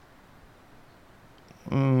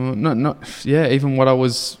 Even what I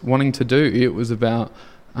was wanting to do. It was about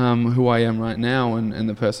who I am right now and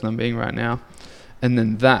the person I'm being right now. And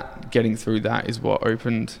then getting through that is what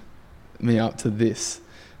opened me up to this,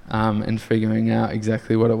 and figuring out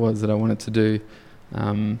exactly what it was that I wanted to do.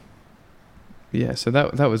 So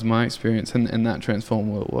that was my experience, and that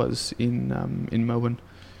transformer was in Melbourne.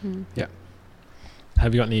 Yeah.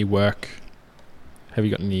 Have you got any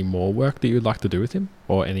more work that you'd like to do with him,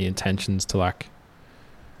 or any intentions to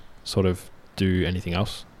sort of do anything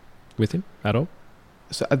else with him at all?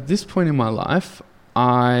 So at this point in my life,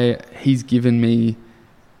 he's given me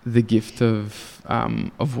the gift of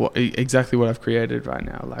exactly what I've created right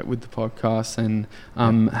now, like with the podcast and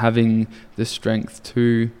having the strength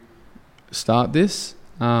to start this.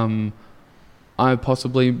 I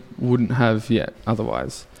possibly wouldn't have yet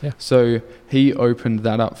otherwise. Yeah. So he opened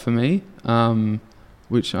that up for me,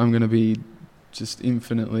 which I'm going to be just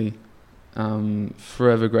infinitely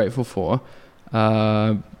forever grateful for,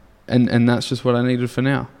 and that's just what I needed for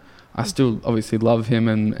now. I still obviously love him,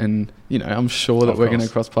 and I'm sure that we're going to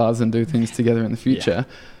cross paths and do things together in the future.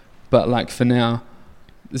 But for now,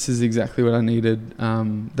 this is exactly what I needed.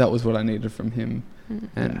 That was what I needed from him,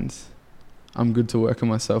 and I'm good to work on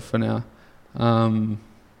myself for now.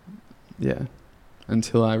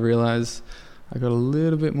 Until I realize I got a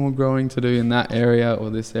little bit more growing to do in that area or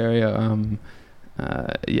this area.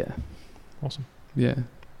 Awesome. Yeah.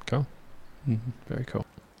 Cool. Mm-hmm. Very cool.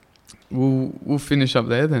 We'll finish up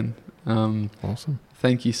there then. Awesome.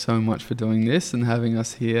 Thank you so much for doing this and having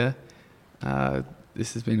us here.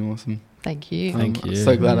 This has been awesome. Thank you. Thank you.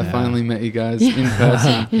 So glad I finally met you guys in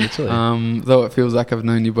person. Literally. Though it feels like I've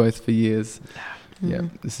known you both for years. Yeah,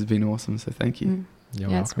 this has been awesome. So thank you. You're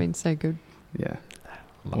welcome. It's been so good. Yeah.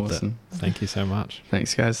 Loved awesome. It. Thank you so much.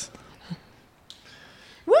 Thanks, guys.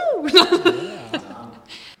 Woo!